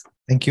weariness.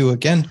 Thank you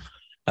again.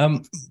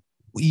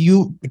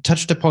 You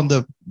touched upon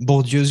the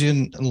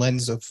Bourdieusian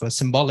lens of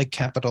symbolic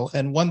capital,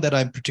 and one that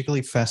I'm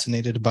particularly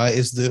fascinated by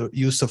is the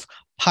use of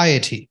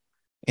piety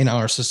in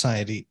our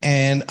society.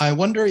 And I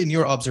wonder, in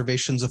your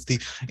observations of the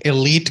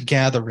elite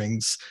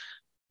gatherings,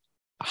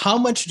 how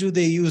much do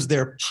they use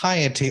their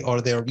piety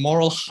or their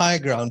moral high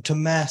ground to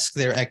mask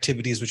their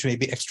activities, which may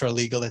be extra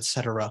legal,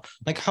 etc.?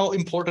 Like, how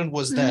important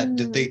was that?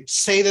 Did they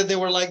say that they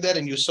were like that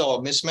and you saw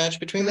a mismatch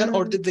between that,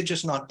 or did they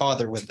just not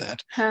bother with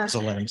that as a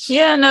lens?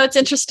 Yeah, no, it's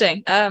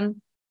interesting.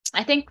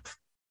 I think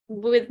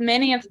with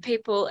many of the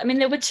people,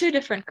 there were two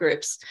different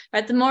groups,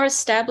 right? The more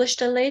established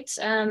elites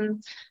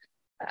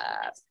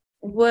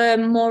were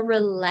more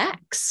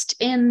relaxed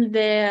in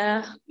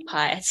their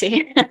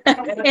piety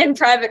in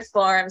private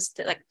forums,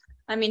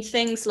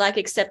 things like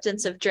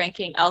acceptance of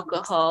drinking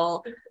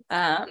alcohol,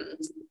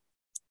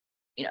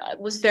 it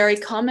was very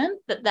common.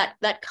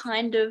 That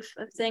kind of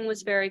thing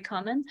was very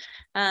common.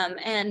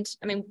 And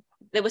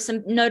there were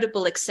some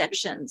notable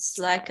exceptions,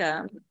 like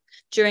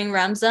during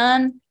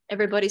Ramzan,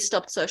 everybody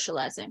stopped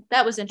socializing.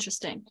 That was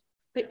interesting.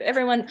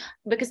 Everyone,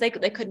 because they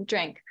couldn't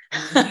drink.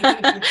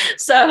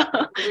 So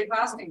were they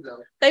fasting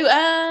though?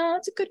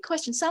 It's a good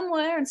question. Some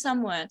were and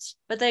some weren't,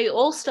 but they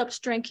all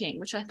stopped drinking,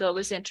 which I thought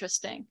was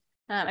interesting.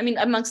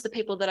 Amongst the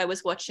people that I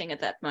was watching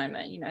at that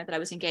moment, that I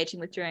was engaging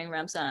with during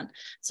Ramzan.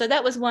 So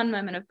that was one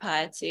moment of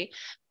piety.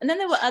 And then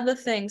there were other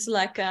things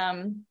like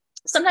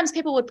sometimes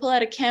people would pull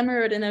out a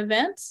camera at an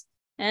event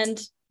and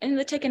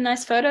they'd take a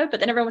nice photo, but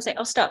then everyone would say,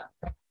 "Oh, stop."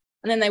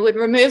 And then they would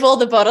remove all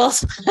the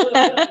bottles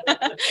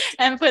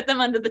and put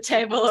them under the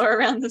table or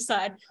around the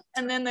side.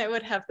 And then they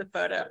would have the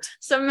photo.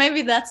 So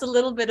maybe that's a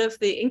little bit of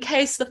in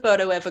case the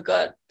photo ever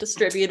got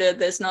distributed,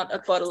 there's not a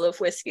bottle of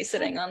whiskey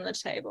sitting on the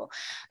table.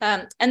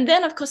 And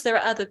then, of course, there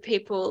are other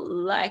people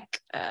like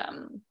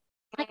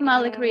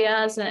Malik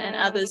Riaz and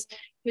others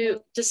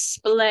who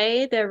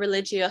display their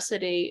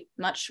religiosity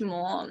much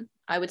more,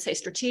 I would say,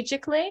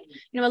 strategically.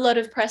 A lot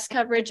of press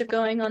coverage of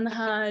going on the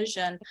Hajj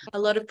and a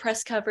lot of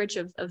press coverage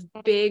of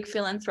big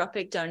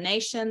philanthropic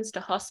donations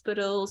to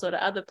hospitals or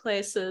to other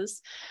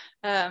places.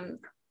 That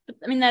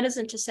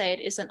isn't to say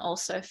it isn't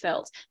also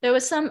felt. There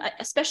was some,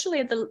 especially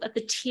at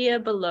the tier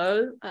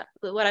below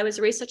what I was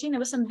researching, there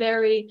were some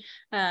very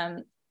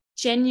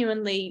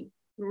genuinely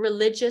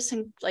religious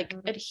and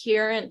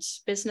adherent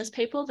business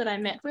people that I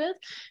met with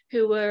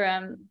who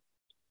were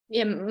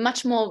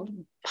much more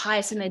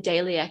pious in their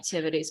daily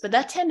activities, but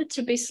that tended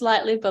to be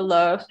slightly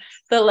below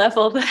the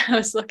level that I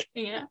was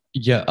looking at.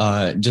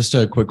 Yeah, just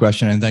a quick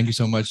question, and thank you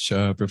so much,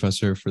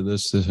 Professor, for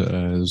this. This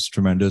is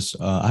tremendous.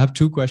 I have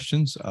two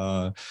questions.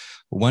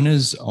 One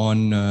is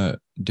on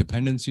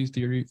dependency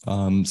theory.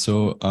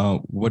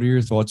 What are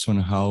your thoughts on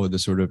how the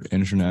sort of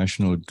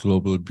international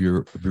global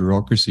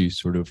bureaucracy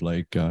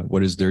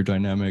what is their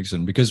dynamics?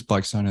 And because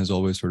Pakistan has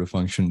always sort of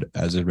functioned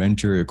as a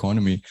rentier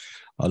economy,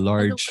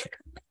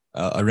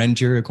 a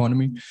rentier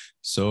economy.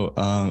 So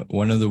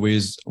one of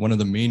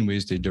the main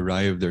ways they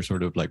derive their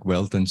sort of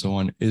wealth and so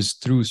on is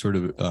through sort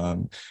of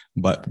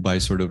by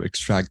sort of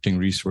extracting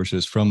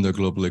resources from the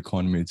global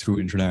economy through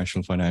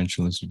international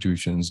financial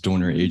institutions,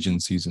 donor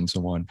agencies, and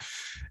so on.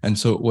 And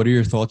so what are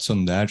your thoughts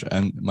on that?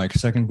 And my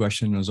second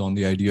question was on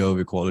the idea of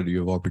equality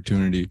of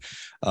opportunity.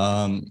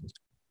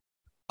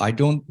 I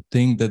don't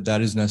think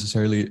that is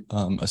necessarily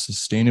a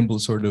sustainable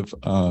sort of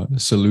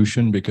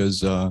solution,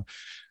 because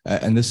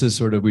and this is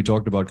sort of, we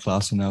talked about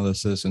class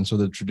analysis. And so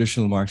the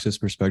traditional Marxist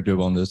perspective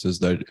on this is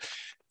that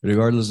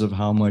regardless of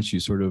how much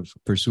you sort of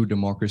pursue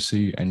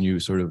democracy and you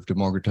sort of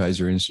democratize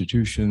your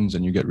institutions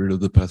and you get rid of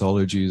the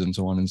pathologies and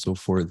so on and so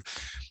forth,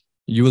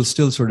 you will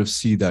still sort of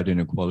see that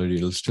inequality.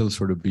 It'll still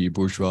sort of be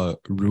bourgeois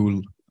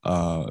rule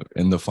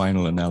in the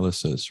final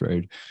analysis,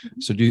 right?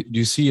 So do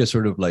you see a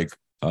sort of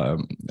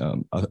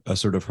a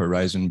sort of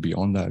horizon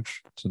beyond that?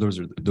 So those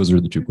are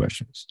the two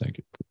questions. Thank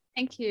you.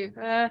 Thank you.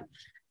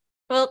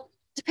 Well,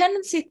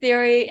 dependency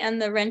theory and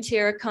the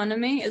rentier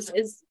economy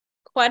is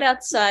quite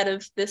outside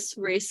of this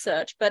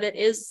research, but it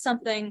is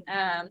something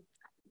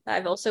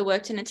I've also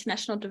worked in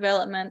international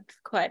development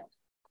for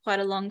quite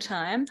a long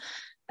time.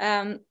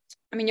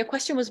 Your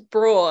question was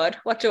broad.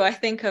 What do I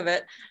think of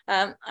it?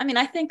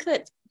 I think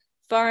that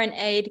foreign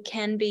aid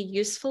can be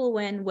useful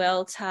when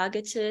well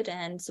targeted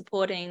and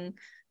supporting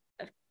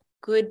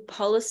good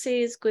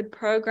policies, good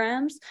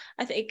programs,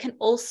 I think it can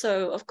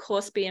also, of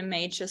course, be a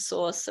major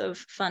source of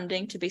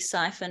funding to be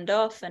siphoned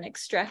off and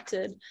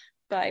extracted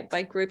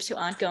by groups who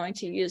aren't going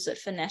to use it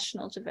for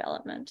national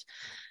development.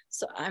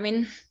 So, I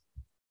mean,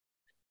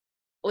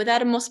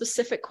 without a more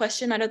specific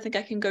question, I don't think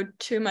I can go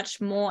too much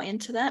more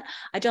into that.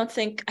 I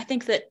think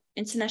that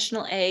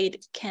international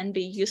aid can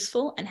be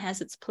useful and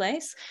has its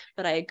place,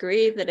 but I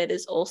agree that it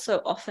is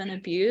also often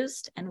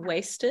abused and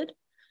wasted,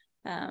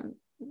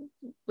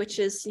 which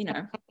is, you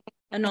know,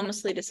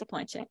 enormously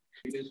disappointing.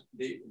 Because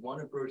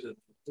one approach that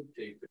could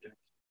take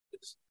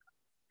is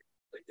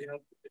like they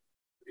have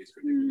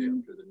particularly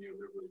after the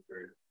neoliberal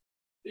period.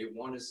 They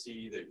want to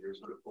see that you're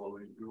sort of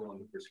following through on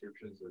the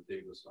prescriptions that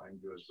they've assigned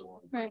you and so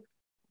on. Right.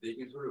 They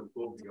can sort of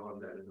go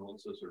beyond that and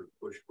also sort of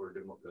push for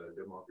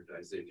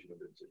democratization of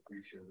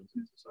institutions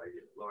and society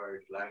at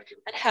large.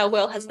 And how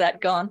well has that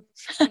gone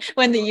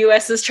when the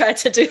US has tried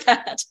to do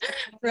that?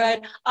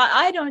 Right.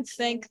 I don't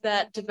think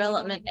that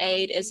development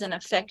aid is an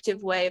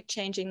effective way of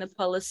changing the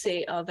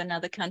policy of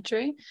another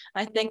country.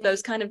 I think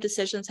those kind of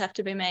decisions have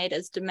to be made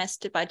as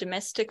by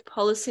domestic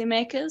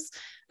policymakers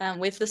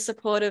with the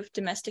support of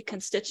domestic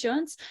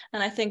constituents.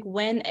 And I think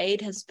when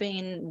aid has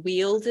been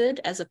wielded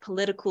as a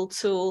political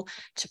tool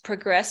to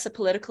progress a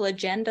political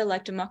agenda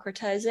like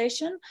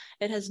democratization,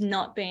 it has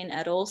not been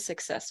at all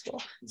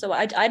successful. So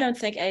I don't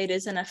think aid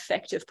is an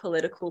effective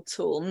political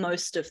tool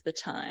most of the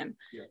time,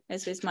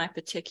 as is my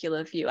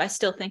particular view. I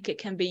still think it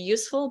can be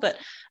useful, but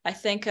I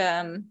think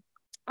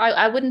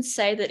I wouldn't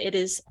say that it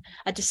is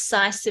a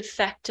decisive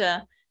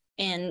factor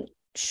in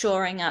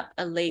shoring up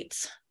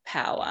elites'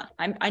 power.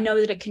 I know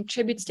that it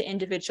contributes to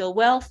individual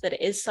wealth, that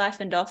it is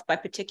siphoned off by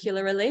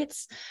particular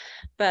elites,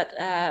 but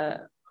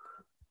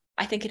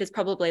I think it is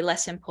probably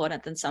less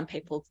important than some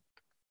people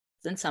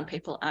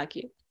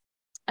argue.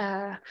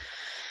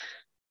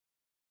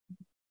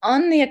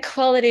 On the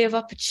equality of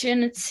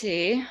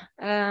opportunity,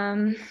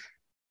 could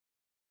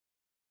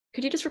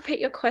you just repeat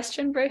your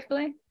question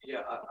briefly?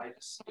 Yeah,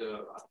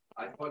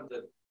 I thought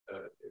that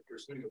if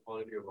pursuing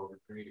equality of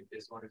opportunity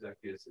is not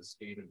exactly a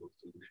sustainable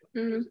solution,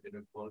 because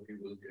inequality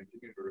will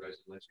continue to rise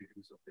unless we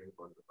do something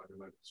about the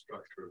fundamental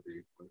structure of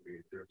the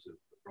economy in terms of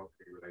the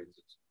property rights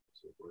and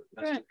so forth.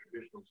 That's the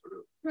traditional sort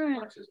of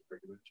Marxist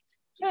argument.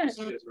 So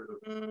sort of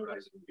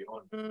horizon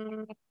beyond.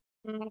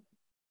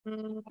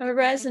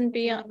 Horizon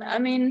beyond. I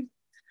mean,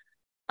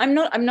 I'm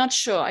not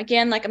sure.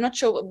 Again, like I'm not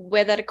sure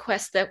where that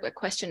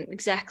question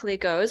exactly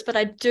goes, but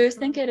I do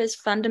think it is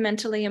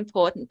fundamentally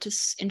important to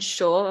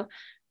ensure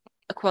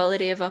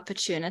equality of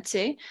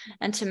opportunity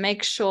and to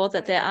make sure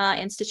that there are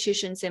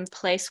institutions in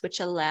place which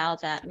allow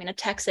that. I mean, a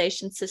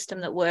taxation system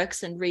that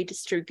works and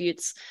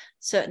redistributes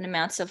certain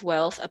amounts of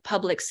wealth, a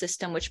public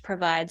system which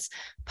provides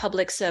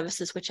public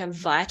services which are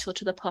vital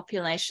to the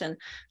population,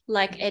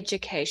 like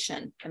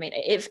education. I mean,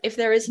 if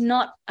there is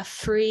not a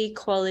free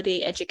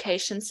quality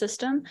education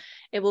system,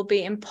 it will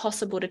be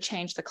impossible to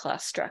change the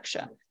class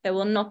structure. There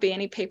will not be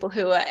any people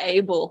who are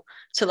able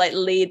to like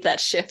lead that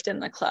shift in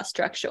the class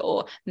structure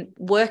or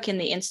work in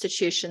the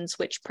institutions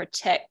which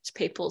protect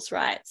people's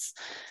rights.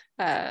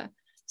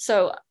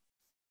 So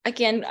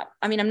again,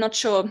 I mean, I'm not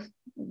sure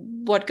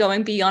what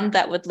going beyond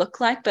that would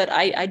look like, but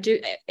I do.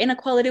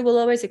 Inequality will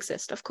always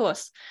exist, of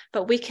course,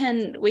 but we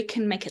can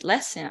make it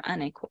less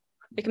unequal.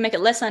 We can make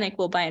it less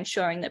unequal by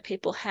ensuring that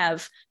people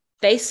have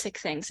basic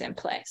things in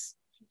place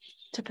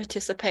to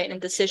participate in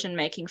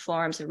decision-making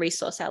forums and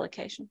resource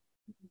allocation.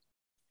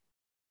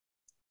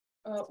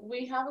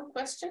 We have a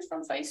question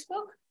from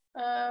Facebook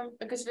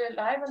because we're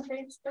live on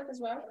Facebook as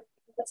well.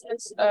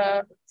 It's,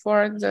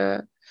 for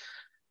the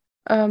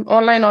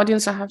online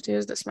audience, I have to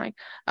use this mic.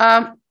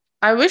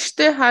 I wish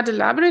they had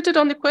elaborated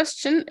on the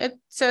question. It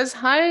says,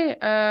 hi,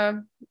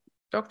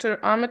 Dr.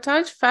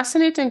 Armytage,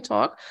 fascinating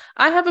talk.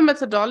 I have a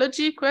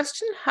methodology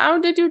question. How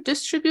did you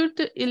distribute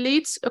the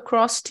elites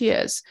across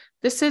tiers?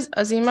 This is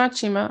Azima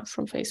Chima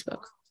from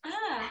Facebook.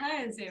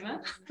 Hi,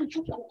 Azima.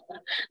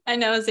 I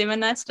know, Azima,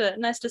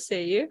 nice to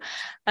see you.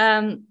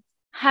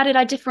 How did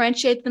I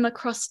differentiate them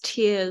across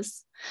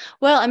tiers?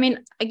 Well, I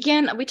mean,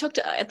 again, we talked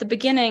at the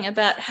beginning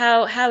about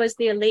how is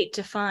the elite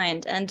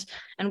defined, and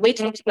we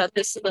talked about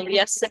this a little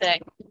yesterday.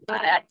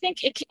 I think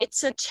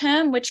it's a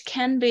term which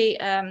can be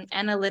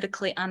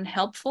analytically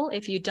unhelpful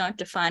if you don't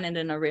define it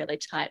in a really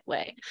tight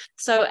way.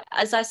 So,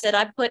 as I said,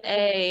 I put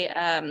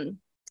a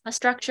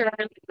structure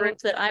in the group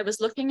that I was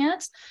looking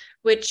at,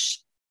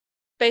 which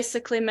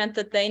basically meant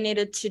that they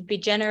needed to be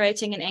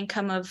generating an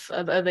income of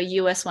over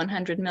US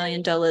 $100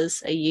 million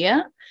a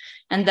year.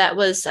 And that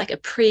was like a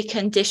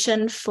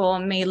precondition for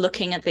me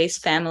looking at these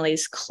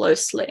families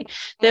closely.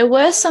 There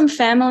were some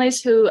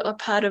families who are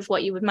part of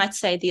what you might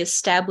say the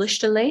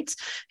established elites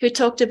who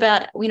talked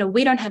about, you know,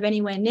 we don't have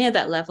anywhere near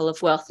that level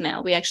of wealth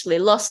now. We actually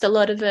lost a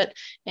lot of it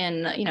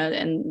in, you know,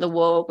 in the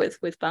war with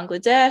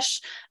Bangladesh.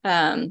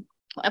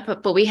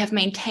 But we have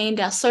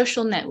maintained our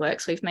social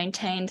networks. We've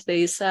maintained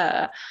these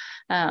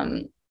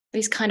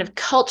kind of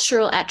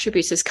cultural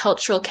attributes, this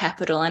cultural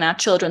capital, and our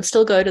children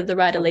still go to the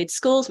right elite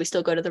schools, we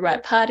still go to the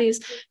right parties,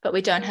 but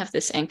we don't have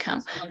this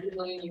income. $100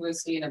 million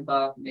USD and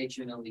above,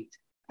 major and elite.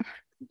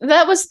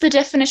 That was the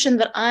definition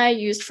that I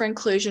used for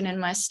inclusion in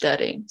my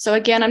study. So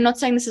again, I'm not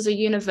saying this is a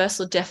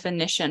universal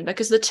definition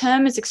because the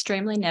term is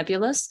extremely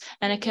nebulous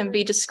and it can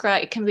be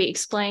described, it can be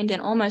explained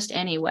in almost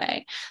any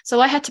way. So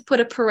I had to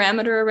put a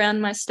parameter around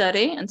my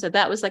study. And so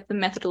that was like the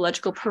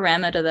methodological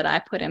parameter that I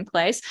put in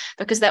place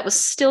because that was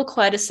still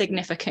quite a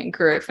significant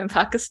group in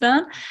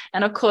Pakistan.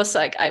 And of course,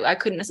 like I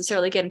couldn't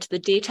necessarily get into the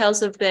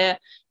details of their,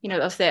 you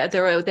know, of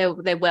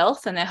their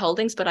wealth and their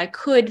holdings, but I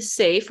could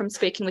see from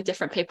speaking with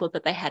different people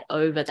that they had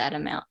over that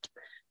amount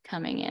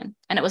coming in.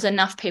 And it was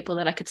enough people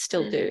that I could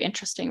still do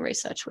interesting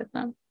research with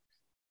them.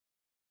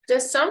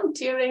 There's some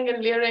tearing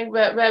and leering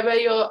where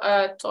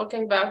you're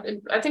talking about,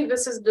 I think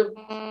this is the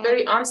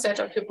very onset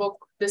of your book,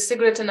 the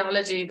cigarette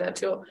analogy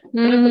that your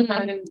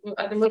companion,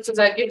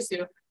 Murtaza, gives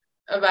you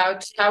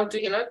about how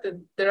to, you know,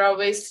 there are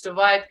ways to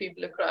divide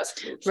people across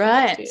groups.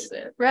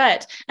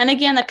 Right. And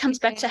again, that comes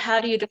back to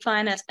how do you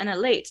define an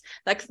elite?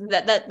 Like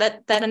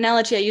that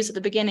analogy I use at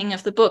the beginning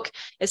of the book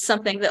is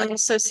something that like a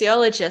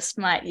sociologist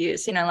might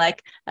use, you know,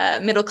 like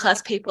middle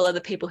class people are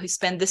the people who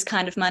spend this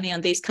kind of money on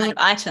these kind of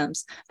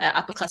items.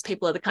 Upper class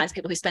people are the kinds of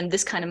people who spend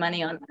this kind of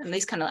money on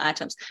these kind of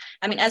items.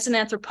 I mean, as an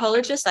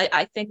anthropologist,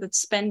 I think that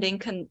spending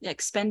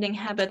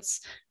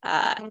habits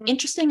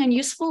interesting and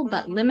useful,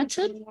 but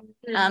limited,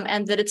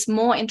 and that it's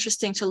more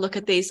interesting to look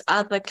at these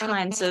other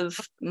kinds of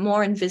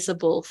more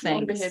invisible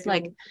things,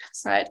 like,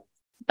 right.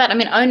 But I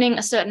mean, owning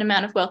a certain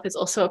amount of wealth is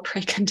also a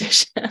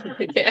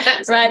precondition,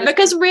 yes, right?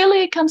 Because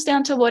really it comes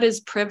down to what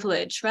is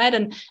privilege, right?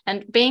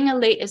 And being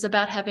elite is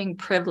about having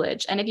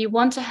privilege. And if you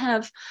want to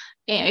have,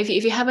 you know, if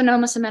you have an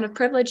enormous amount of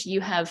privilege, you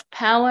have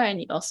power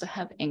and you also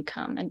have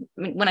income. And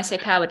I mean, when I say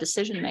power,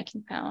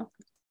 decision-making power.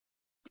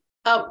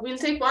 We'll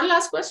take one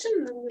last question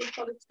and then we'll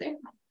call it today.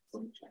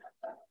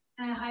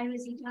 Hi,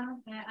 Rosita.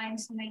 I'm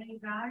Sumaya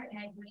Ibrar, and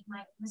I bring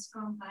my business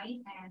from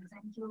PIDE. And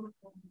thank you,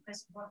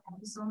 first of all,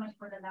 thank you so much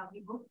for the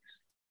lovely book.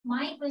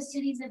 My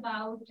question is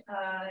about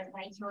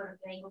like your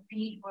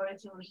field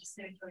work, your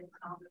research, your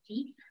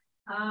ecology.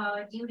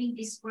 During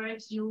this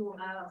work, you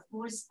of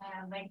course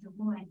went to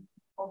women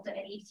of the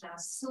elite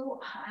class. So,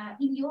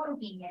 in your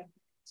opinion,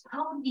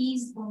 how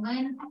these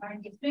women are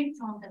different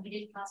from the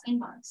middle class in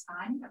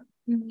Pakistan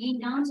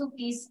in terms of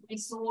this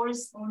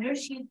resource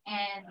ownership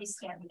and this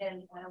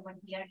capital, when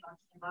we are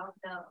talking about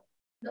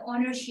the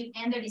ownership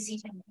and the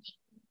decision making.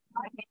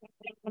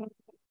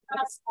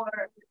 That's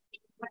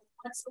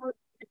for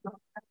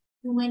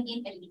women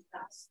in elite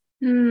class.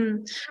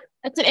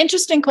 That's an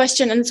interesting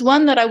question, and it's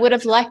one that I would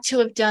have liked to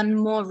have done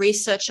more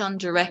research on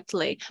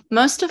directly.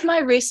 Most of my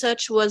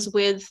research was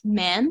with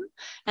men,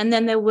 and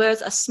then there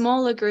was a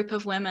smaller group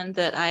of women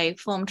that I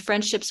formed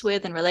friendships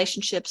with and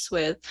relationships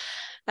with.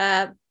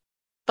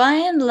 By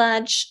and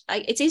large,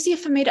 it's easier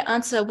for me to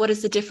answer what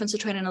is the difference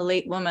between an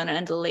elite woman and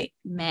an elite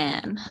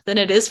man than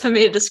it is for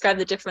me to describe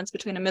the difference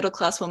between a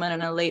middle-class woman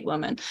and an elite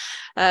woman.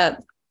 I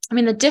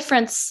mean, the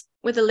difference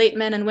with elite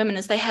men and women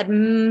is they had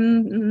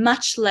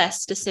much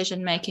less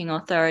decision-making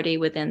authority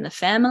within the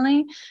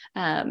family.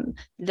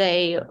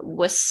 They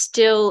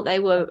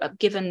were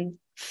given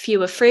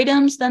fewer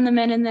freedoms than the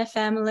men in their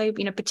family,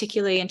 you know,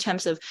 particularly in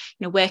terms of,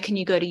 you know, where can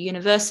you go to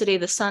university?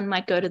 The son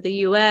might go to the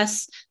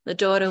US, the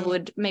daughter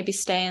would maybe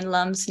stay in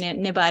Lums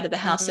nearby to the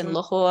house in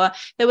Lahore.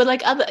 There were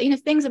like other, you know,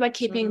 things about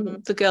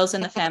keeping the girls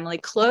in the family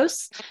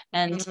close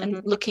and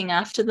looking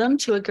after them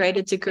to a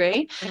greater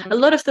degree. A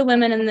lot of the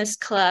women in this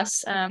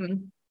class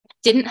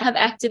didn't have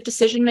active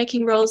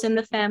decision-making roles in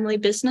the family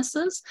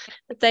businesses,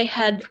 but they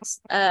had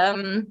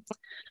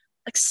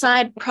like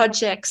side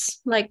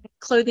projects like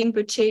clothing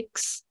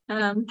boutiques,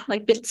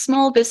 like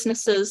small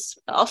businesses,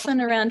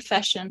 often around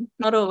fashion,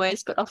 not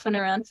always, but often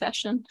around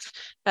fashion.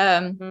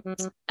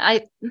 The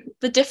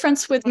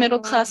difference with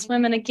middle-class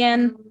women,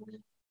 again,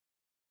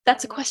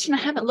 that's a question I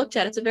haven't looked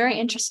at. It's a very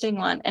interesting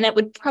one. And it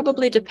would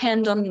probably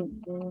depend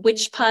on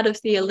which part of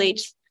the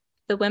elite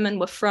the women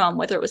were from,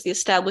 whether it was the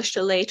established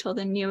elite or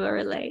the newer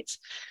elite.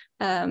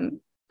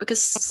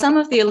 Because some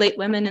of the elite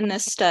women in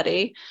this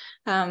study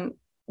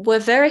were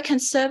very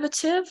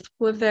conservative,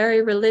 were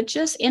very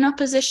religious, in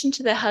opposition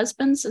to their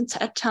husbands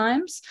at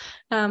times,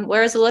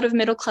 whereas a lot of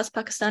middle-class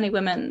Pakistani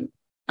women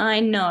I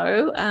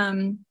know,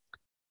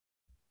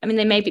 I mean,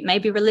 they may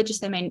be religious,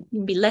 they may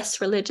be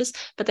less religious,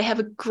 but they have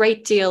a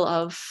great deal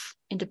of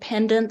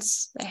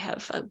independence. They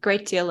have a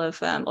great deal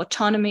of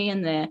autonomy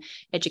in their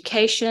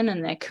education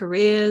and their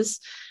careers.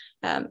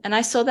 And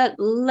I saw that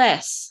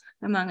less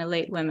among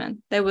elite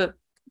women. They were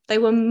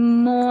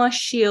more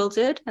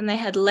shielded and they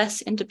had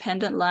less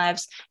independent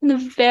lives in the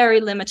very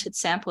limited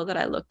sample that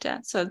I looked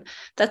at. So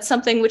that's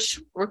something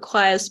which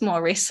requires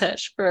more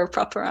research for a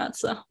proper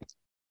answer.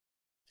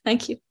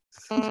 Thank you.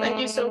 Thank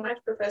you so much,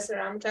 Professor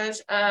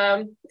Armytage,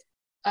 for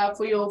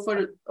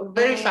a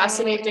very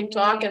fascinating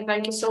talk, and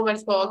thank you so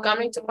much for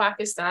coming to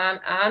Pakistan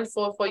and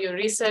for your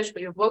research, for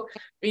your book.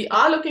 We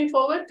are looking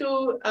forward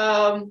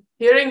to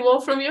hearing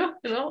more from you,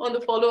 on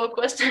the follow-up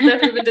questions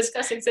that we've been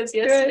discussing since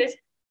yesterday. Great.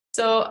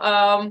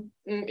 So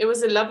it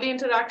was a lovely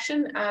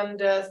interaction, and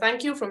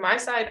thank you from my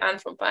side and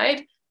from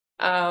PIDE.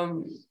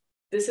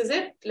 this is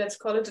it. Let's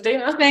call it a day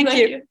now. Thank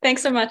you.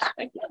 Thanks so much.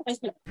 Thank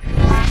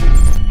you.